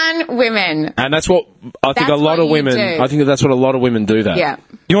 Well done, women. And that's what I think That's a lot what of you women. do. I think that's what a lot of women do. That. Yeah.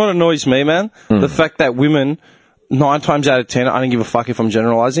 You know what annoys me, man? The fact that women, 9 times out of 10, I don't give a fuck if I'm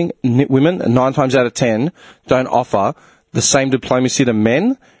generalizing, women, 9 times out of 10, don't offer the same diplomacy to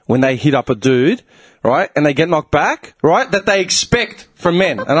men when they hit up a dude, right, and they get knocked back, right, that they expect from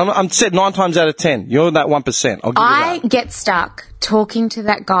men. And I'm said 9 times out of 10. You're that 1%. I'll give I you that. get stuck talking to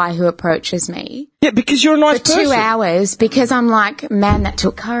that guy who approaches me Yeah, because you're a nice for person. 2 hours because I'm like, man, that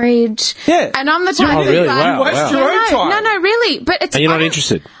took courage. Yeah. And I'm the type Oh, who's really? like, Wow, waste your own time. No, really. But it's And you're I not don't-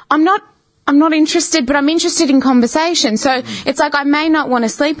 interested. I'm not interested, but I'm interested in conversation. So it's like I may not want to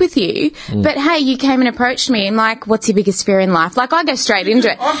sleep with you, but hey, you came and approached me and like, what's your biggest fear in life? Like I go straight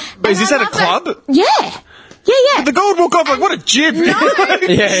into it. But is this And I at a love club? it. Yeah. The guy would walk off like, what a jib. Yeah.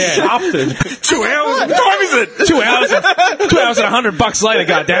 2 hours. What time is it? 2 hours. 2 hours and $100 later.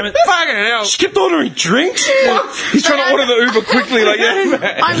 God damn it. Fucking hell. Skipped ordering drinks? He's trying to order the Uber quickly. Like,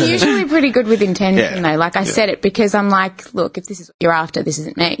 yeah. I'm usually pretty good with intention though. Like I said it because I'm like, look, if this is what you're after, this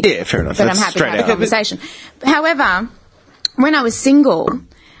isn't me. Yeah, fair enough. But I'm That's happy to straight have a out. conversation. However, when I was single,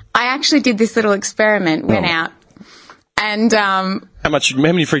 I actually did this little experiment, went out, and How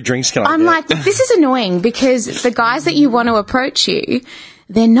many free drinks can I I'm get? like, this is annoying because the guys that you want to approach you,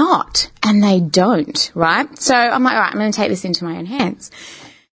 they're not, and they don't, right? So I'm like, all right, I'm going to take this into my own hands.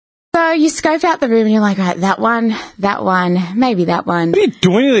 So you scope out the room and you're like, right, that one, maybe that one. What are you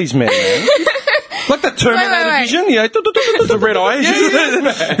doing to these men, man? Like the Terminator Wait. vision? Yeah, the red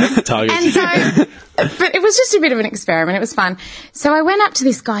eyes. Target. And so, but it was just a bit of an experiment. It was fun. So I went up to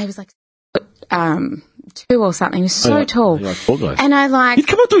this guy. He was like 2 or something. He was so tall. You're like, poor guy. And I like, He'd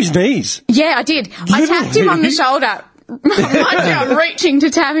come up to his knees. yeah, I did. I tapped him on the shoulder. I'm reaching to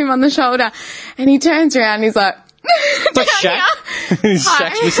tap him on the shoulder. And he turns around and he's like, It's like Shaq. His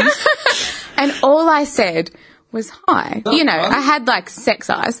Shaq's missus. and all I said was hi. You know, I had like sex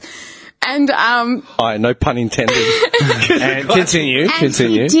eyes. And No pun intended. And continue. and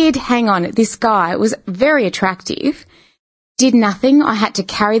he did, hang on, this guy was very attractive, did nothing. I had to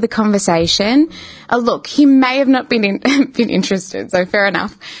carry the conversation. Look, he may have not been been interested, so fair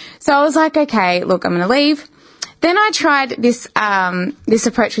enough. So I was like, okay, look, I'm going to leave. Then I tried this this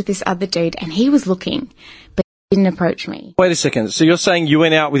approach with this other dude, and he was looking, but he didn't approach me. Wait a second. So you're saying you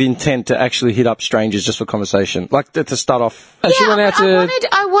went out with intent to actually hit up strangers just for conversation? Like to start off? She went out to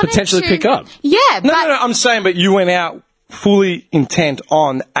I wanted potentially to, pick up. Yeah, No, but I'm saying, but you went out fully intent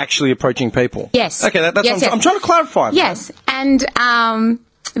on actually approaching people. Yes. Okay, that's Yes, what yes. I'm trying to clarify. man. yes, and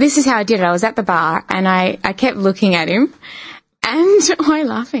this is how I did it. I was at the bar, and I kept looking at him, and why are you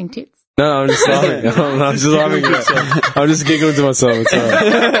laughing, Tits? No, I'm just laughing. I'm just laughing. I'm just giggling to myself. It's all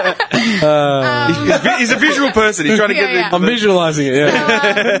right. He's a visual person. He's trying to get Yeah, the... I'm visualizing it,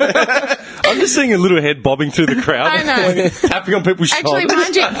 yeah. I'm just seeing a little head bobbing through the crowd. I know. Tapping on people's Actually, shoulders.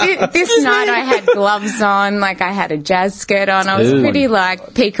 mind you, this night I had gloves on, like I had a jazz skirt on. I was Ooh. pretty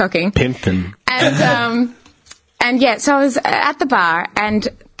like peacocking. Pimpin'. And yeah, so I was at the bar and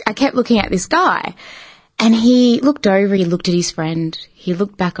I kept looking at this guy and he looked over, he looked at his friend, he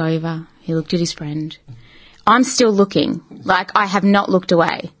looked back over, he looked at his friend. I'm still looking, like I have not looked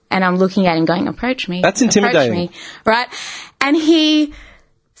away and I'm looking at him going, approach me. That's approach intimidating. me, right? And he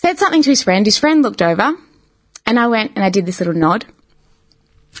said something to his friend looked over and I went and I did this little nod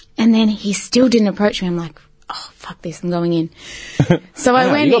and then he still didn't approach me. I'm like, oh, fuck this, I'm going in. So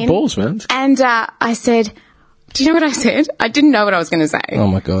I went You got in balls, man. and I said, do you know what I said? I didn't know what I was going to say. Oh,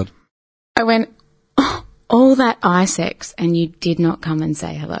 my God. I went, oh, all that eye sex and you did not come and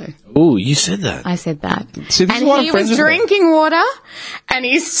say hello. Ooh, you said that. I said that. See, this is and why I'm he friends was with him. drinking water and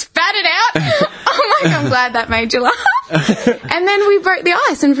he spat it out. Oh my God, I'm glad that made you laugh. And then we broke the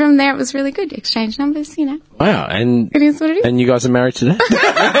ice and from there it was really good. Exchange numbers, you know. Wow, and It is what it is. and you guys are married today?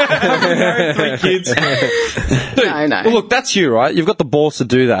 Married, 3 kids. No. Well, look, that's you, right? You've got the balls to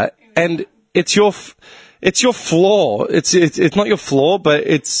do that, and it's your flaw. It's not your flaw, but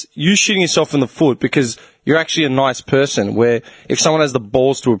it's you shooting yourself in the foot because you're actually a nice person. Where if someone has the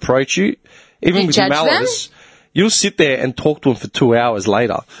balls to approach you, even You with judge malice, you'll sit there and talk to them for 2 hours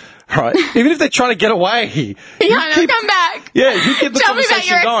later, right? Even if they're trying to get away. Yeah, I know, come back. Yeah, you get the Tell me about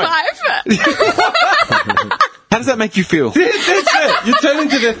conversation your going. ex-wife. How does that make you feel? That's it. You turn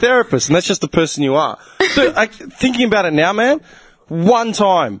into their therapist, and that's just the person you are. So, thinking about it now, man, one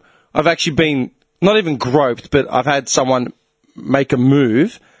time I've actually been not even groped, but I've had someone make a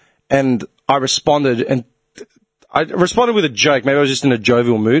move, and I responded with a joke. Maybe I was just in a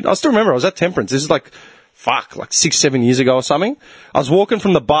jovial mood. I still remember I was at Temperance. This is like 6-7 years ago or something. I was walking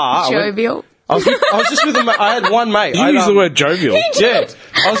from the bar. Jovial. I was just with I had one mate. You use the word jovial. Yeah,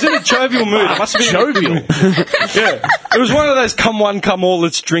 I was in a jovial mood. I must have been Jovial. Yeah, it was one of those come one, come all,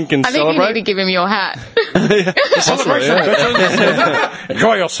 let's drink and I think you celebrate. need to give him your hat. Celebration.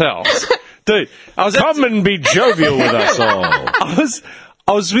 Enjoy yourselves, dude. Come and be jovial with us all.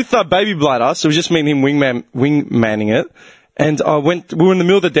 I was with Baby Bladder, so it was just me and him wingmanning it. And we were in the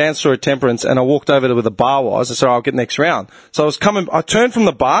middle of the dance floor at Temperance, and I walked over to where the bar was. I said, I'll get next round. So I turned from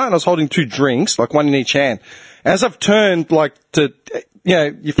the bar, and I was holding 2 drinks, like one in each hand. As I've turned,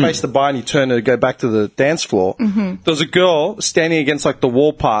 you face the bar and you turn to go back to the dance floor, there was a girl standing against, the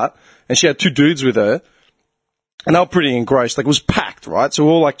wall part, and she had 2 dudes with her, and they were pretty engrossed. It was packed, right? So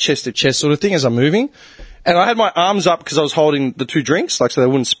we're all, chest to chest sort of thing as I'm moving. And I had my arms up because I was holding the 2 drinks, so they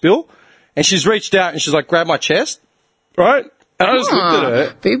wouldn't spill. And she's reached out, and she's, grabbed my chest. Right? And I just looked at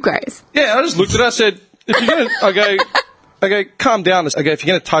her. Boob grace. Yeah, I just looked at her. I said, if you're going to, I go, calm down. I go, if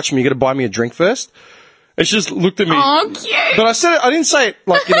you're going to touch me, you got to buy me a drink first. And she just looked at me. Oh, cute. But I said it, I didn't say it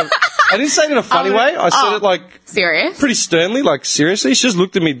I didn't say it in a funny way. I said it Serious? pretty sternly, seriously. She just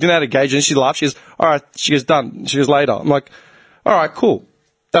looked at me, didn't know how to gauge it, and she laughed. She goes, all right, she goes, done. She goes, later. I'm like, all right, cool.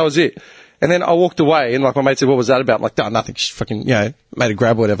 That was it. And then I walked away, and like my mate said, "What was that about?" I'm like, "No, nothing. She fucking, made a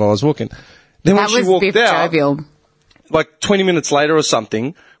grab or whatever." I was walking. Then when That she was walked Biff out, Jovial. like 20 minutes later or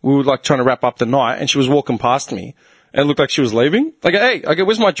something, we were like trying to wrap up the night, and she was walking past me, and it looked like she was leaving. I go, "Hey," I go,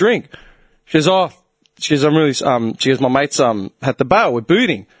 "Where's my drink?" She goes, "Oh," she goes, "I'm really," she goes, "My mate's at the bar. We're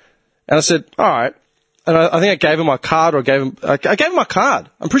booting." And I said, "All right." And I think I gave her my card, or I gave her my card.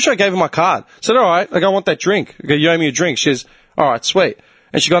 I'm pretty sure I gave her my card. I said, "All right," I go, "I want that drink." I go, "You owe me a drink." She says, "All right, sweet."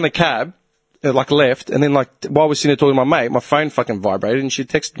 And she got in the cab, like left, and then like while we're sitting there talking to my mate, my phone fucking vibrated, and she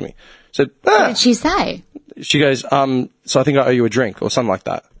texted me. Said, What did she say? She goes, "So I think I owe you a drink," or something like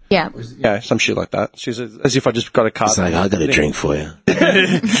that. Yeah. Yeah, some shit like that. She says, as if I just got a card. It's like, I got a drink for you.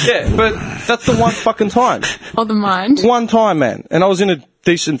 Yeah, but that's the one fucking time. Or the mind. One time, man. And I was in a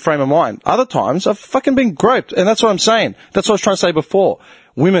decent frame of mind. Other times, I've fucking been groped. And that's what I'm saying. That's what I was trying to say before.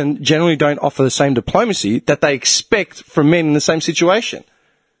 Women generally don't offer the same diplomacy that they expect from men in the same situation.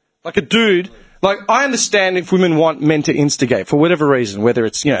 Like a dude, like I understand if women want men to instigate for whatever reason, whether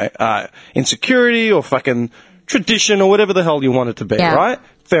it's, insecurity or fucking tradition or whatever the hell you want it to be, Yeah. right?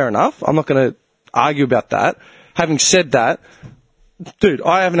 Fair enough. I'm not going to argue about that. Having said that, dude,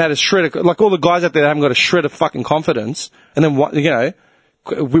 I haven't had a shred of, like all the guys out there haven't got a shred of fucking confidence. And then,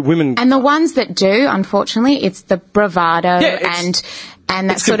 women. And the ones that do, unfortunately, it's the bravado Yeah, and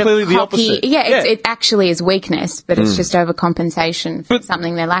that it's sort of completely the cocky. opposite. Yeah, Yeah. it actually is weakness, but it's just overcompensation for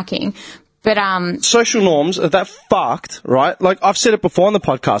something they're lacking. But social norms are that fucked, right? Like I've said it before on the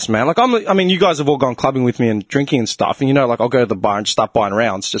podcast, man. Like you guys have all gone clubbing with me and drinking and stuff, and like I'll go to the bar and just start buying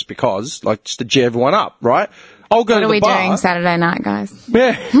rounds just because, like, just to G everyone up, right? I'll go what to are the we bar. doing Saturday night, guys?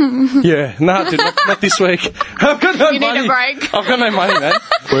 Yeah, yeah. No, dude, not this week. I've got no You need money. a break. I've got no money, man.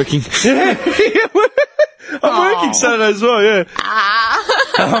 Working. I'm working Saturday as well, yeah.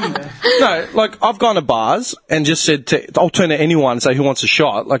 No, like, I've gone to bars and just said I'll turn to anyone and say, who wants a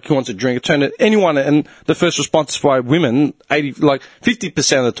shot? Like, who wants a drink? I turn to anyone, and the first response by women,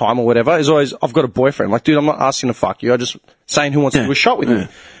 50% of the time or whatever, is always, I've got a boyfriend. Like, dude, I'm not asking to fuck you. I'm just saying who wants to do a shot with me.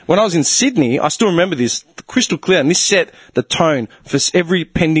 When I was in Sydney, I still remember this crystal clear, and this set the tone for every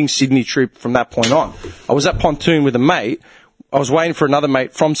pending Sydney trip from that point on. I was at Pontoon with a mate. I was waiting for another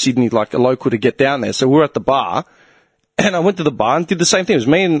mate from Sydney, like a local, to get down there. So we were at the bar, and I went to the bar and did the same thing. It was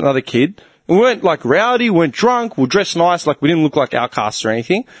me and another kid. We weren't like rowdy, we weren't drunk, we were dressed nice, like we didn't look like outcasts or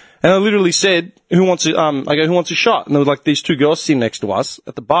anything. And I literally said, who wants a shot? And there were like these two girls sitting next to us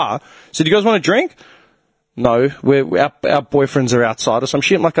at the bar. So, do you guys want a drink? No, our boyfriends are outside or some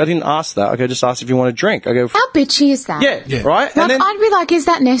shit. I'm like, I didn't ask that. I just asked if you want a drink. I go, How bitchy is that? yeah, right? Like, I'd be like, is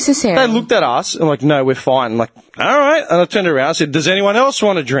that necessary? They looked at us and like, no, we're fine. I'm like, all right. And I turned around and said, does anyone else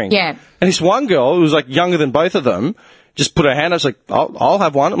want a drink? Yeah. And this one girl who was like younger than both of them just put her hand up. I was like, I'll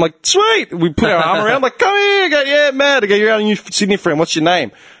have one. I'm like, sweet. We put our arm around, like, come here. I go, yeah, mad. I go, you're our new Sydney friend. What's your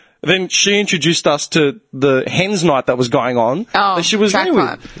name? Then she introduced us to the hens night that was going on. Oh, that she was there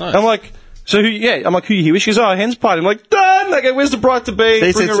jackpot. with. Nice. I'm like, I'm like, who you here with? She goes, oh, hens party. I'm like, done. I go, where's the bride to be?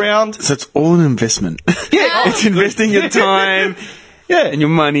 Bring her around. So it's all an investment. Yeah. It's investing your time. Yeah. And your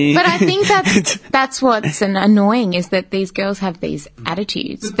money. But I think that's what's annoying, is that these girls have these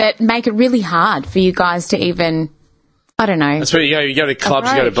attitudes that make it really hard for you guys to even, I don't know. That's where you go to clubs,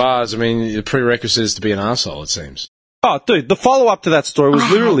 you go to Approach. bars. I mean, the prerequisite is to be an arsehole, it seems. Oh, dude, the follow-up to that story was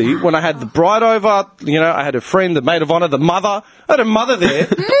literally when I had the bride over, I had a friend, the maid of honour, the mother. I had a mother there.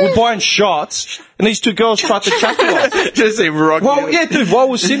 We're buying shots, and these two girls tried to chat to us. Just say rock. Well, yeah, dude, while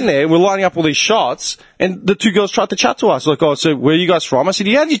we're sitting there, we're lining up all these shots, and the two girls tried to chat to us. Like, oh, so where are you guys from? I said,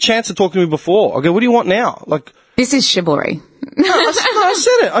 you had your chance to talk to me before. I go, what do you want now? Like, This is chivalry. I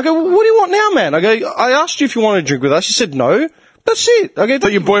said it. I go, what do you want now, man? I go, I asked you if you wanted to drink with us. You said no. That's it. I go,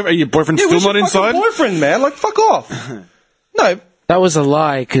 But your boyfriend's still where's not your fucking inside? boyfriend, man. Like, fuck off. No. That was a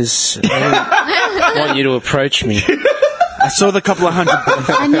lie, because I didn't want you to approach me. I saw the couple of hundred.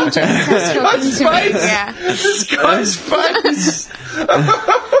 I need you to stop talking to me. Yeah. This guy's face.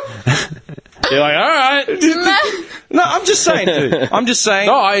 You're like, all right. No, I'm just saying, dude. I'm just saying.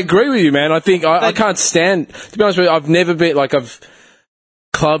 No, I agree with you, man. I think I can't stand, to be honest with you, I've never been, like,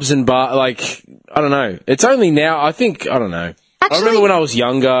 clubs and bar, like, I don't know. It's only now, I don't know. I remember when I was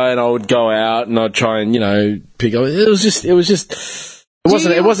younger and I would go out and I'd try and, pick up. It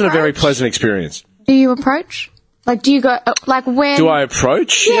wasn't a very pleasant experience. Do you approach? Like, do you go, like, when? Do I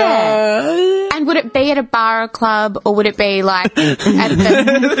approach? Yeah. And would it be at a bar or club, or would it be, like, at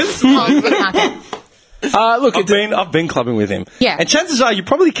the Coles Market? Look, I've been clubbing with him. Yeah. And chances are you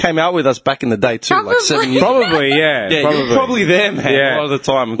probably came out with us back in the day too, like 7 years ago. Probably, yeah. You're probably there, man, a lot of the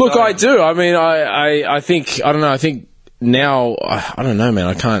time. Look, I do. I mean, I think, I don't know, I think now, I don't know, man,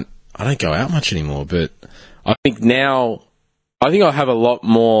 I don't go out much anymore, but I think now, I think I have a lot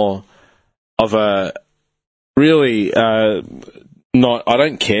more of a really not. I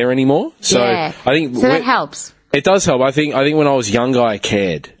don't care anymore. So Yeah. I think So that helps. it does help. I think when I was younger, I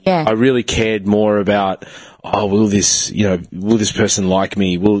cared. Yeah. I really cared more about, will this person like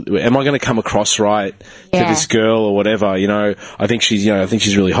me? Am I going to come across right to Yeah. this girl or whatever? I think she's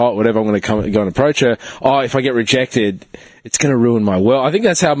really hot, whatever. I'm going to go and approach her. If I get rejected, it's going to ruin my world. I think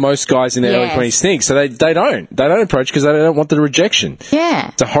that's how most guys in their early Yes. 20s think. So they don't approach because they don't want the rejection. Yeah.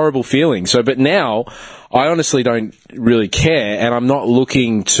 It's a horrible feeling. So, but now, I honestly don't really care, and I'm not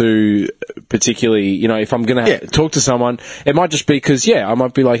looking to particularly, if I'm going to talk to someone, it might just be because, I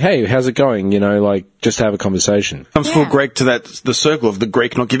might be like, hey, how's it going? Just have a conversation. Comes full Greg to the circle of the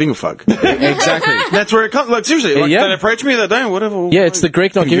Greek not giving a fuck. Exactly. That's where it comes. Like, seriously, don't approach me, they don't, whatever. Yeah, it's the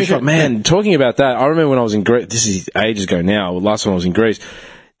Greek not giving a fuck. shit. Man, talking about that, I remember when I was in Greece, this is ages ago now, last time I was in Greece,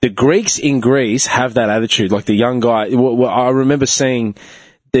 the Greeks in Greece have that attitude, like the young guy, I remember seeing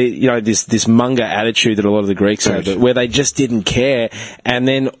this manga attitude that a lot of the Greeks had, where they just didn't care, and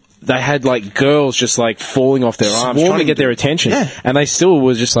then they had like girls just like falling off their arms trying to get their attention, and they still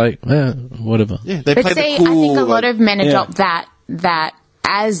was just like, whatever. Yeah, they But play see, the cool. I think a lot of men Yeah. adopt that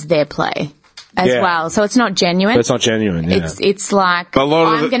as their play as Yeah. well. So it's not genuine. But it's not genuine. Yeah. It's like A lot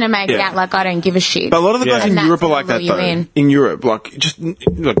of I'm the- going to make yeah. out like I don't give a shit. But a lot of the guys And in that's Europe are gonna like that, lure though. you In Europe, like, just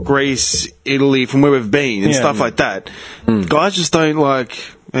like Greece, Italy, from where we've been, and stuff like that. Guys just don't like,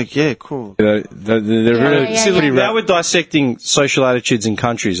 yeah, cool. They're really yeah, pretty yeah. Now we're dissecting social attitudes in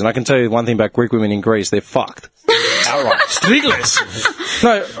countries, and I can tell you one thing about Greek women in Greece: they're fucked. Outright. Strigless.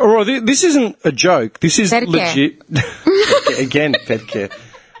 No, Aurora, this isn't a joke. This is Pedicare. legit. Again, pedicare.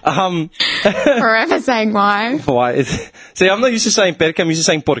 Forever saying why. Why? See, I'm not used to saying pedicare. I'm used to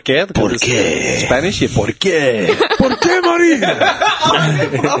saying porqué. Porque. Spanish, yeah, porqué. Porqué, Maria?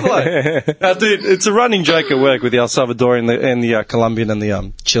 Dude, it's a running joke at work with the El Salvadorian and the Colombian and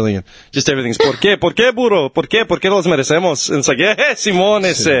the Chilean. Just everything's porqué, burro, porqué los merecemos. And it's like, yeah, Simón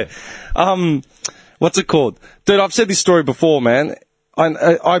ese. What's it called? Dude, I've said this story before, man.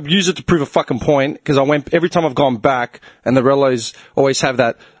 I use it to prove a fucking point because every time I've gone back, and the relos always have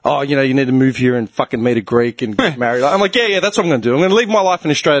that, you need to move here and fucking meet a Greek and get married. I'm like, yeah, that's what I'm going to do. I'm going to leave my life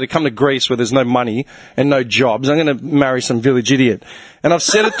in Australia to come to Greece where there's no money and no jobs. I'm going to marry some village idiot. And I've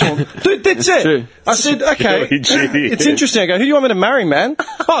said it to him. Dude, that's it. True. I said, okay, it's interesting. I go, who do you want me to marry, man?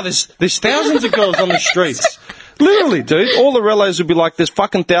 There's thousands of girls on the streets. Literally, dude. All the relos would be like, there's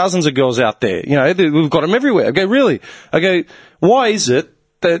fucking thousands of girls out there. We've got them everywhere. I go, really? I go, why is it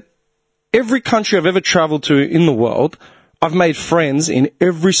that every country I've ever travelled to in the world, I've made friends in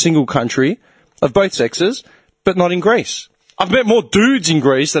every single country of both sexes, but not in Greece? I've met more dudes in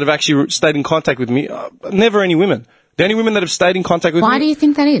Greece that have actually stayed in contact with me. Never any women. The only women that have stayed in contact with me... Why do you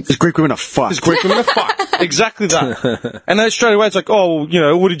think that is? Because Greek women are fucked. Because Greek women are fucked. Exactly that. And then straight away it's like,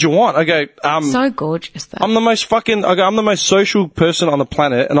 what did you want? I go, So gorgeous, though. I'm the most social person on the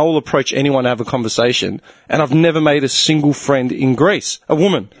planet, and I will approach anyone to have a conversation. And I've never made a single friend in Greece, a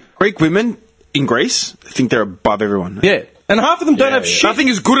woman. Greek women in Greece think they're above everyone. Yeah. And half of them don't have shit. Nothing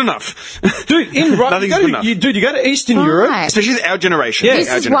is good enough. Dude, Nothing's good enough. you go to Eastern Right. Europe. Especially our generation. Yeah. This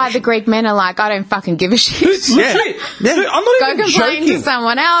our is generation. why the Greek men are like, I don't fucking give a shit. Legit. Dude, I'm not Go even complain joking. to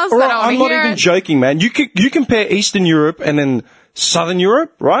someone else. Right, I don't I'm want not to hear even it. joking, man. You compare Eastern Europe and then Southern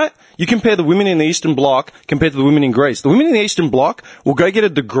Europe, right? You compare the women in the Eastern Bloc compared to the women in Greece. The women in the Eastern Bloc will go get a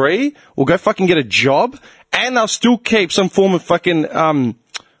degree, will go fucking get a job, and they'll still keep some form of fucking,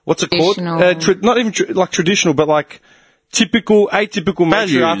 what's it called? Traditional. Not even like traditional, but like atypical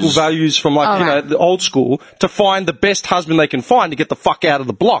matriarchal values from the old school to find the best husband they can find to get the fuck out of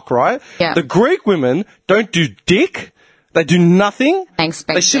the block, right? Yeah. The Greek women don't do dick. They do nothing.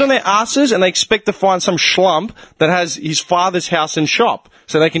 They sit on their asses and they expect to find some schlump that has his father's house and shop,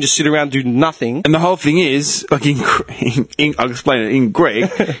 so they can just sit around and do nothing. And the whole thing is, like I'll explain it in Greek.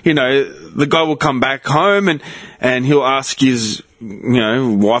 The guy will come back home and he'll ask his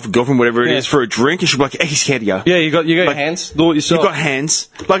wife or girlfriend, whatever it is, for a drink, and she'll be like, "Hey, he's here, yeah." Yeah, you got your hands. Do it yourself. You got hands.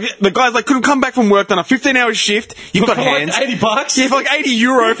 Like the guy's like couldn't come back from work, done a 15-hour shift. You've got hands. Like $80. Yeah, for like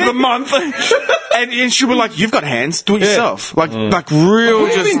 €80 for the month. and she'll be like, "You've got hands. Do it yourself." Like real.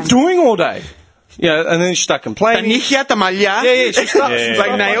 What have you been doing all day? Yeah, and then she start complaining. Yeah, she starts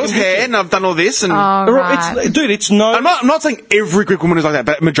like nails, hair, and I've done all this. And It's no. I'm not saying every Greek woman is like that,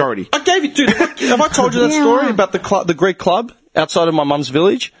 but majority. I gave it, dude. Have I told you that story about the Greek club outside of my mum's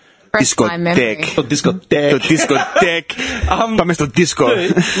village? Discotheque. Discotheque. Disco.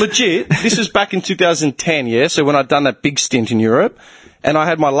 Dude, legit. This is back in 2010, yeah? So when I'd done that big stint in Europe, and I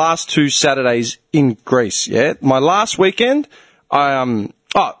had my last 2 Saturdays in Greece, yeah? My last weekend,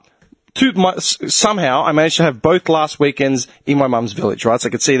 somehow I managed to have both last weekends in my mum's village, right? So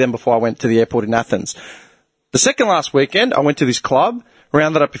I could see them before I went to the airport in Athens. The second last weekend, I went to this club,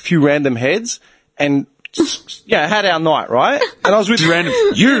 rounded up a few random heads, and had our night, right? And I was with random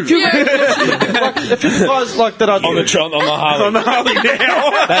like a few guys like that. On the Harley. On the Harley now.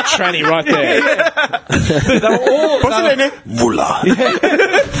 That tranny right there. They were all. What's the name? Vula.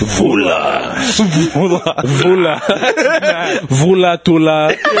 Vula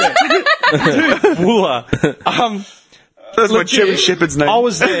tula. Vula. That's my German Shepherd's name. I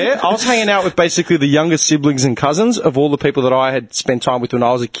was there. I was hanging out with basically the younger siblings and cousins of all the people that I had spent time with when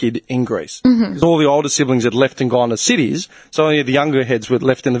I was a kid in Greece. Because all the older siblings had left and gone to cities, so only the younger heads were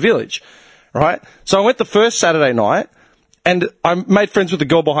left in the village, right? So I went the first Saturday night, and I made friends with the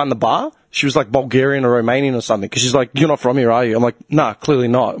girl behind the bar. She was like Bulgarian or Romanian or something, because she's like, "You're not from here, are you?" I'm like, "Nah, clearly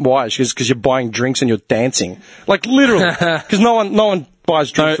not." Why? She goes, "Because you're buying drinks and you're dancing." Like, literally. Because no one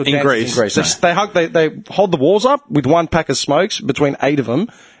buys drinks or in dances Greece. in Greece. They hold the walls up with one pack of smokes between 8 of them,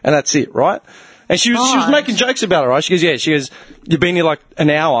 and that's it, right? And she was making jokes about it, right? She goes, "Yeah." She goes, "You've been here like an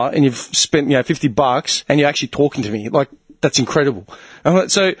hour and you've spent $50 and you're actually talking to me. Like, that's incredible."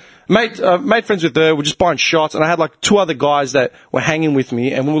 So made friends with her. We're just buying shots, and I had like 2 other guys that were hanging with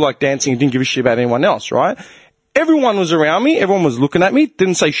me, and we were like dancing and didn't give a shit about anyone else, right? Everyone was around me. Everyone was looking at me.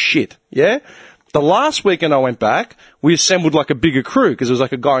 Didn't say shit. Yeah. The last weekend I went back, we assembled like a bigger crew because it was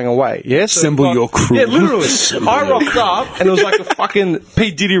like a going away. Yeah. So Assemble your crew. Yeah, literally. I rocked up and it was like a fucking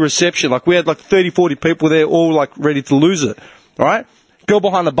P. Diddy reception. Like we had like 30, 40 people there, all like ready to lose it. All right. Girl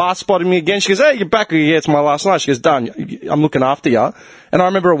behind the bar spotted me again. She goes, "Hey, you're back." Yeah, it's my last night. She goes, "Done. I'm looking after you." And I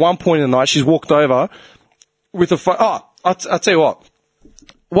remember at one point in the night, she's walked over with a I'll tell you what.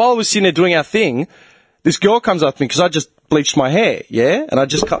 While I was sitting there doing our thing, this girl comes up to me because I just bleached my hair, yeah? And I'd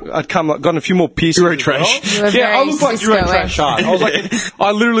gotten a few more piercings. Euro trash. Yeah, I looked like Euro trash hard. I was like,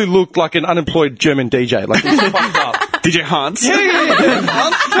 I literally looked like an unemployed German DJ. Like, it was fucked up. DJ Hans? Yeah.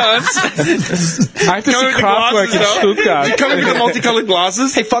 Hans. I have to see Kraftwerk in Stuttgart. You coming with the multicolored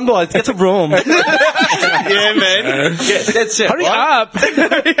glasses? Hey, fun boy, get a room. Yeah, man. Yeah, that's it. Hurry up.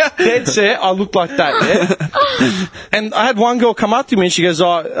 That's it. I looked like that, yeah? And I had one girl come up to me and she goes,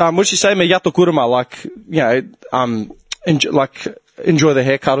 what'd she say? Me yato kuruma, like, enjoy the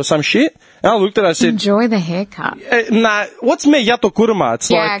haircut or some shit. And I looked at her and I said, Enjoy the haircut. Nah, what's me yato kuruma?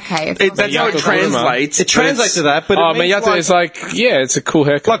 It's Okay. That's how it translates. It translates to that, but it means yato is like, it's a cool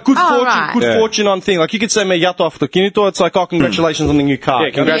haircut. like good fortune, right. good fortune on thing. Like you could say me yato aftokinito, it's like, congratulations on the new car.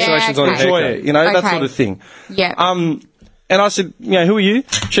 Yeah, congratulations on the okay. Enjoy haircut. it, that Okay. sort of thing. Yeah. And I said, who are you?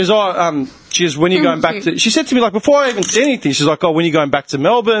 She goes, she goes, when are you going back to, she said to me, like, before I even said anything, she's like, when are you going back to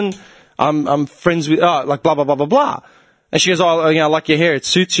Melbourne? I'm friends with, like, blah, blah, blah, blah, blah. And she goes, I like your hair, it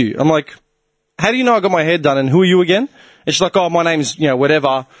suits you. I'm like, how do you know I got my hair done and who are you again? And she's like, my name's,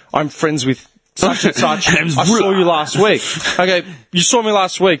 whatever, I'm friends with such and such. I saw you last week. Okay, you saw me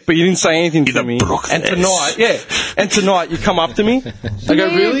last week, but you didn't say anything to me. And tonight you come up to me. I go,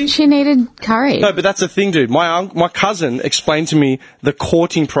 really? She needed curry. No, but that's the thing, dude. My cousin explained to me the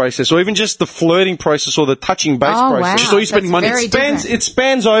courting process, or even just the flirting process, or the touching base process. Wow. She saw you spending That's money. very different. It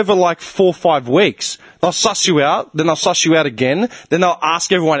spans over like 4 or 5 weeks. They'll suss you out, then they'll suss you out again, then they'll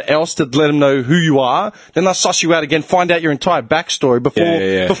ask everyone else to let them know who you are, then they'll suss you out again, find out your entire backstory before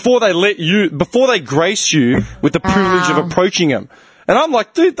they grace you with the privilege of approaching them. And I'm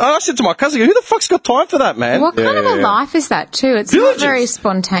like, dude, I said to my cousin, who the fuck's got time for that, man? What kind of a life is that, too? It's Villages. not very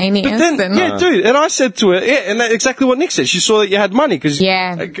spontaneous. But then, dude, and I said to her, and that's exactly what Nick said. She saw that you had money because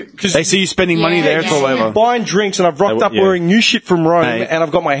They see you spending money there, it's all over. buying drinks, and I've rocked up wearing new shit from Rome, Hey. and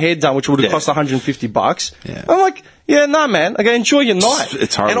I've got my hair done, which would have cost $150. Yeah. I'm like, man. Okay, enjoy your night.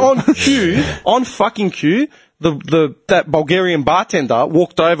 It's horrible. And on fucking cue, that Bulgarian bartender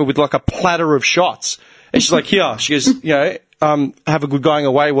walked over with like a platter of shots, and she's like, here. She goes, have a good going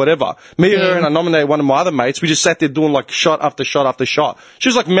away, whatever. Me, her, and I nominated one of my other mates. We just sat there doing like shot after shot after shot. She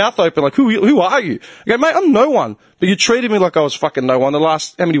was like mouth open, like, who are you? I go, mate, I'm no one. But you treated me like I was fucking no one the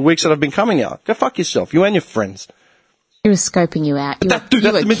last how many weeks that I've been coming here. Go fuck yourself. You and your friends. She was scoping you out. That's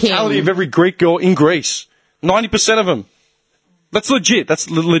the mentality of every Greek girl in Greece. 90% of them. That's legit.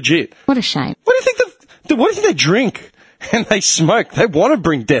 What a shame. What do you think they drink? And they smoke. They want to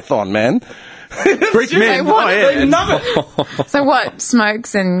bring death on, man. Greek men. They want- They love it. So what?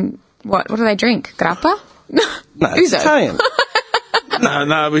 Smokes and what do they drink? Grappa? No, it's Uzo. Italian.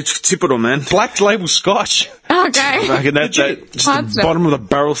 No, it's typical, man. Black label scotch. Okay. Fucking that just Hard the stuff. bottom of the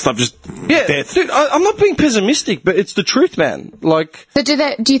barrel stuff, just death. Dude, I'm not being pessimistic, but it's the truth, man. Like, So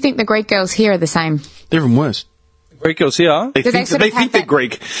do you think the Greek girls here are the same? They're even worse. Greek girls here. They Do they think, sort they of have think they're that-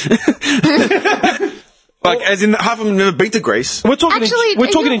 Greek. Like, as in, half of them never been to Greece. We're talking. Actually,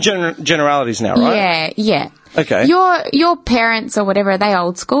 we're talking in generalities now, right? Yeah. Okay. Your parents or whatever, are they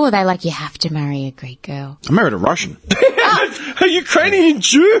old school? Or are they like, you have to marry a Greek girl? I married a Russian. A Ukrainian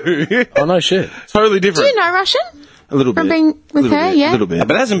Jew. Oh, no shit. Totally Do different. you know Russian? A little bit. From being with Little her, bit, yeah? A little bit.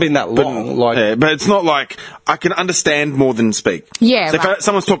 But it hasn't been that long. But it's not like I can understand more than speak. Yeah, So right. if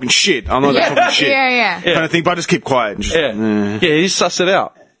someone's talking shit, I'm not talking shit. Yeah. Kind of thing, but I just keep quiet. And just, yeah, you suss it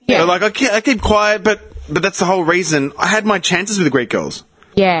out. Yeah. But like, I keep quiet, but that's the whole reason. I had my chances with the Greek girls.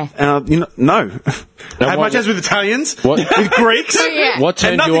 Yeah. And no. I had my chances with Italians, with Greeks. Oh, yeah. What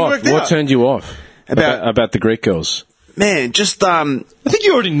turned you off? What turned you off about the Greek girls? Man, just I think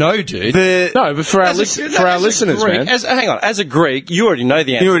you already know, dude. No, but for our listeners, Greek, man. hang on. As a Greek, you already know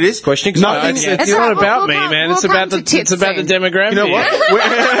the answer. You know what it is? To this question. Nothing. It's not about me, man. It's about the demographic. You know what?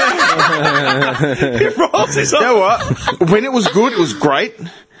 You know what? When it was good, it was great.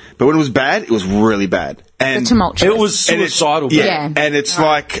 But when it was bad, it was really bad. And tumultuous. It was suicidal. Yeah. And it's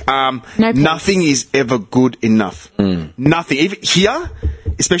like No nothing is ever good enough. Nothing. Even here,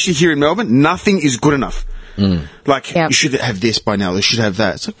 especially here in Melbourne, nothing is good enough. Like, you should have this by now. They should have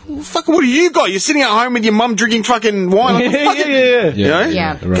that. It's like, well, fucking, what do you got? You're sitting at home with your mum drinking fucking wine. Like, You know?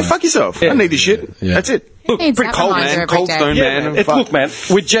 Yeah. Go fuck yourself. I don't need this shit. That's it. Look, Needs pretty that cold, reminder man. every Cold day. stone, man. It's, look, man,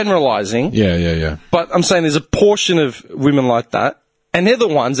 we're generalising. Yeah. But I'm saying there's a portion of women like that, and they're the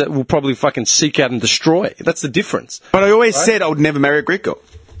ones that will probably fucking seek out and destroy. That's the difference. But I always said I would never marry a Greek girl.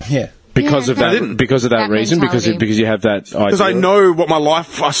 Yeah. Because of that That reason, because mentality. you have that idea. Because I know what my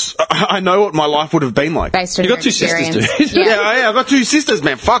life, I know what my life would have been like. Based on You your got two sisters, experience. dude. Yeah, I got two sisters,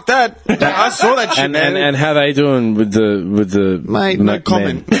 man. Fuck that. I saw that shit, man. and how they doing with the Mate, no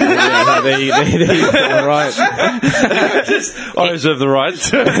comment. Yeah, there you go. Right. I reserve the right.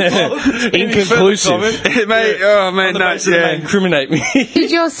 Inconclusive. Mate, oh man, no, They incriminate me. Did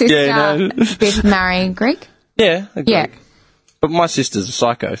your sister Biff marry Greek? Yeah. Yeah. But my sister's a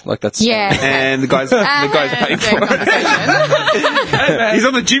psycho. Like, that's... Yeah. And the guy's paying for it. He's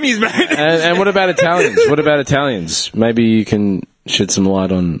on the jimmies, mate. And what about Italians? What about Italians? Maybe you can shed some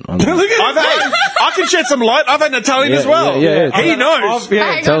light on I can shed some light. I've had an Italian as well. Yeah. He knows.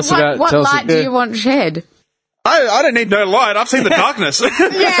 Hang Tell on, us about- what tell us light about- do you want shed? I don't need no light. I've seen the darkness. Yeah.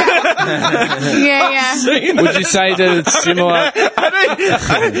 Would you say that it's similar?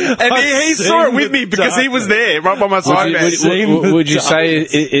 And he saw it with me because he was there right by my side. man. Would you say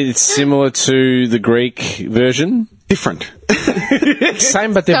it's similar to the Greek version? Different.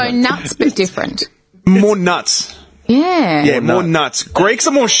 Same but So different. nuts but different. More nuts. Yeah. Yeah, more nuts. Greeks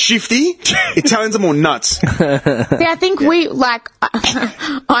are more shifty. Italians are more nuts. See, I think we, like,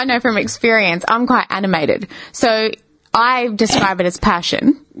 I know from experience, I'm quite animated. So I describe it as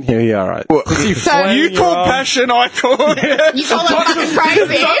passion. Yeah, yeah, all right. Well, you call passion, I call it. You call it fucking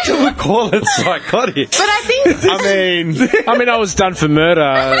crazy. We call it psychotic. But I think I mean, I was done for murder.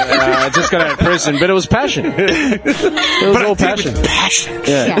 Just got out of prison, but it was passion. It was all passion. Passion.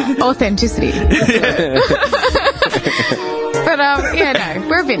 yeah, authenticity. But, no,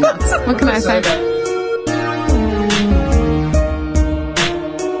 we're a bit nuts. What can I say?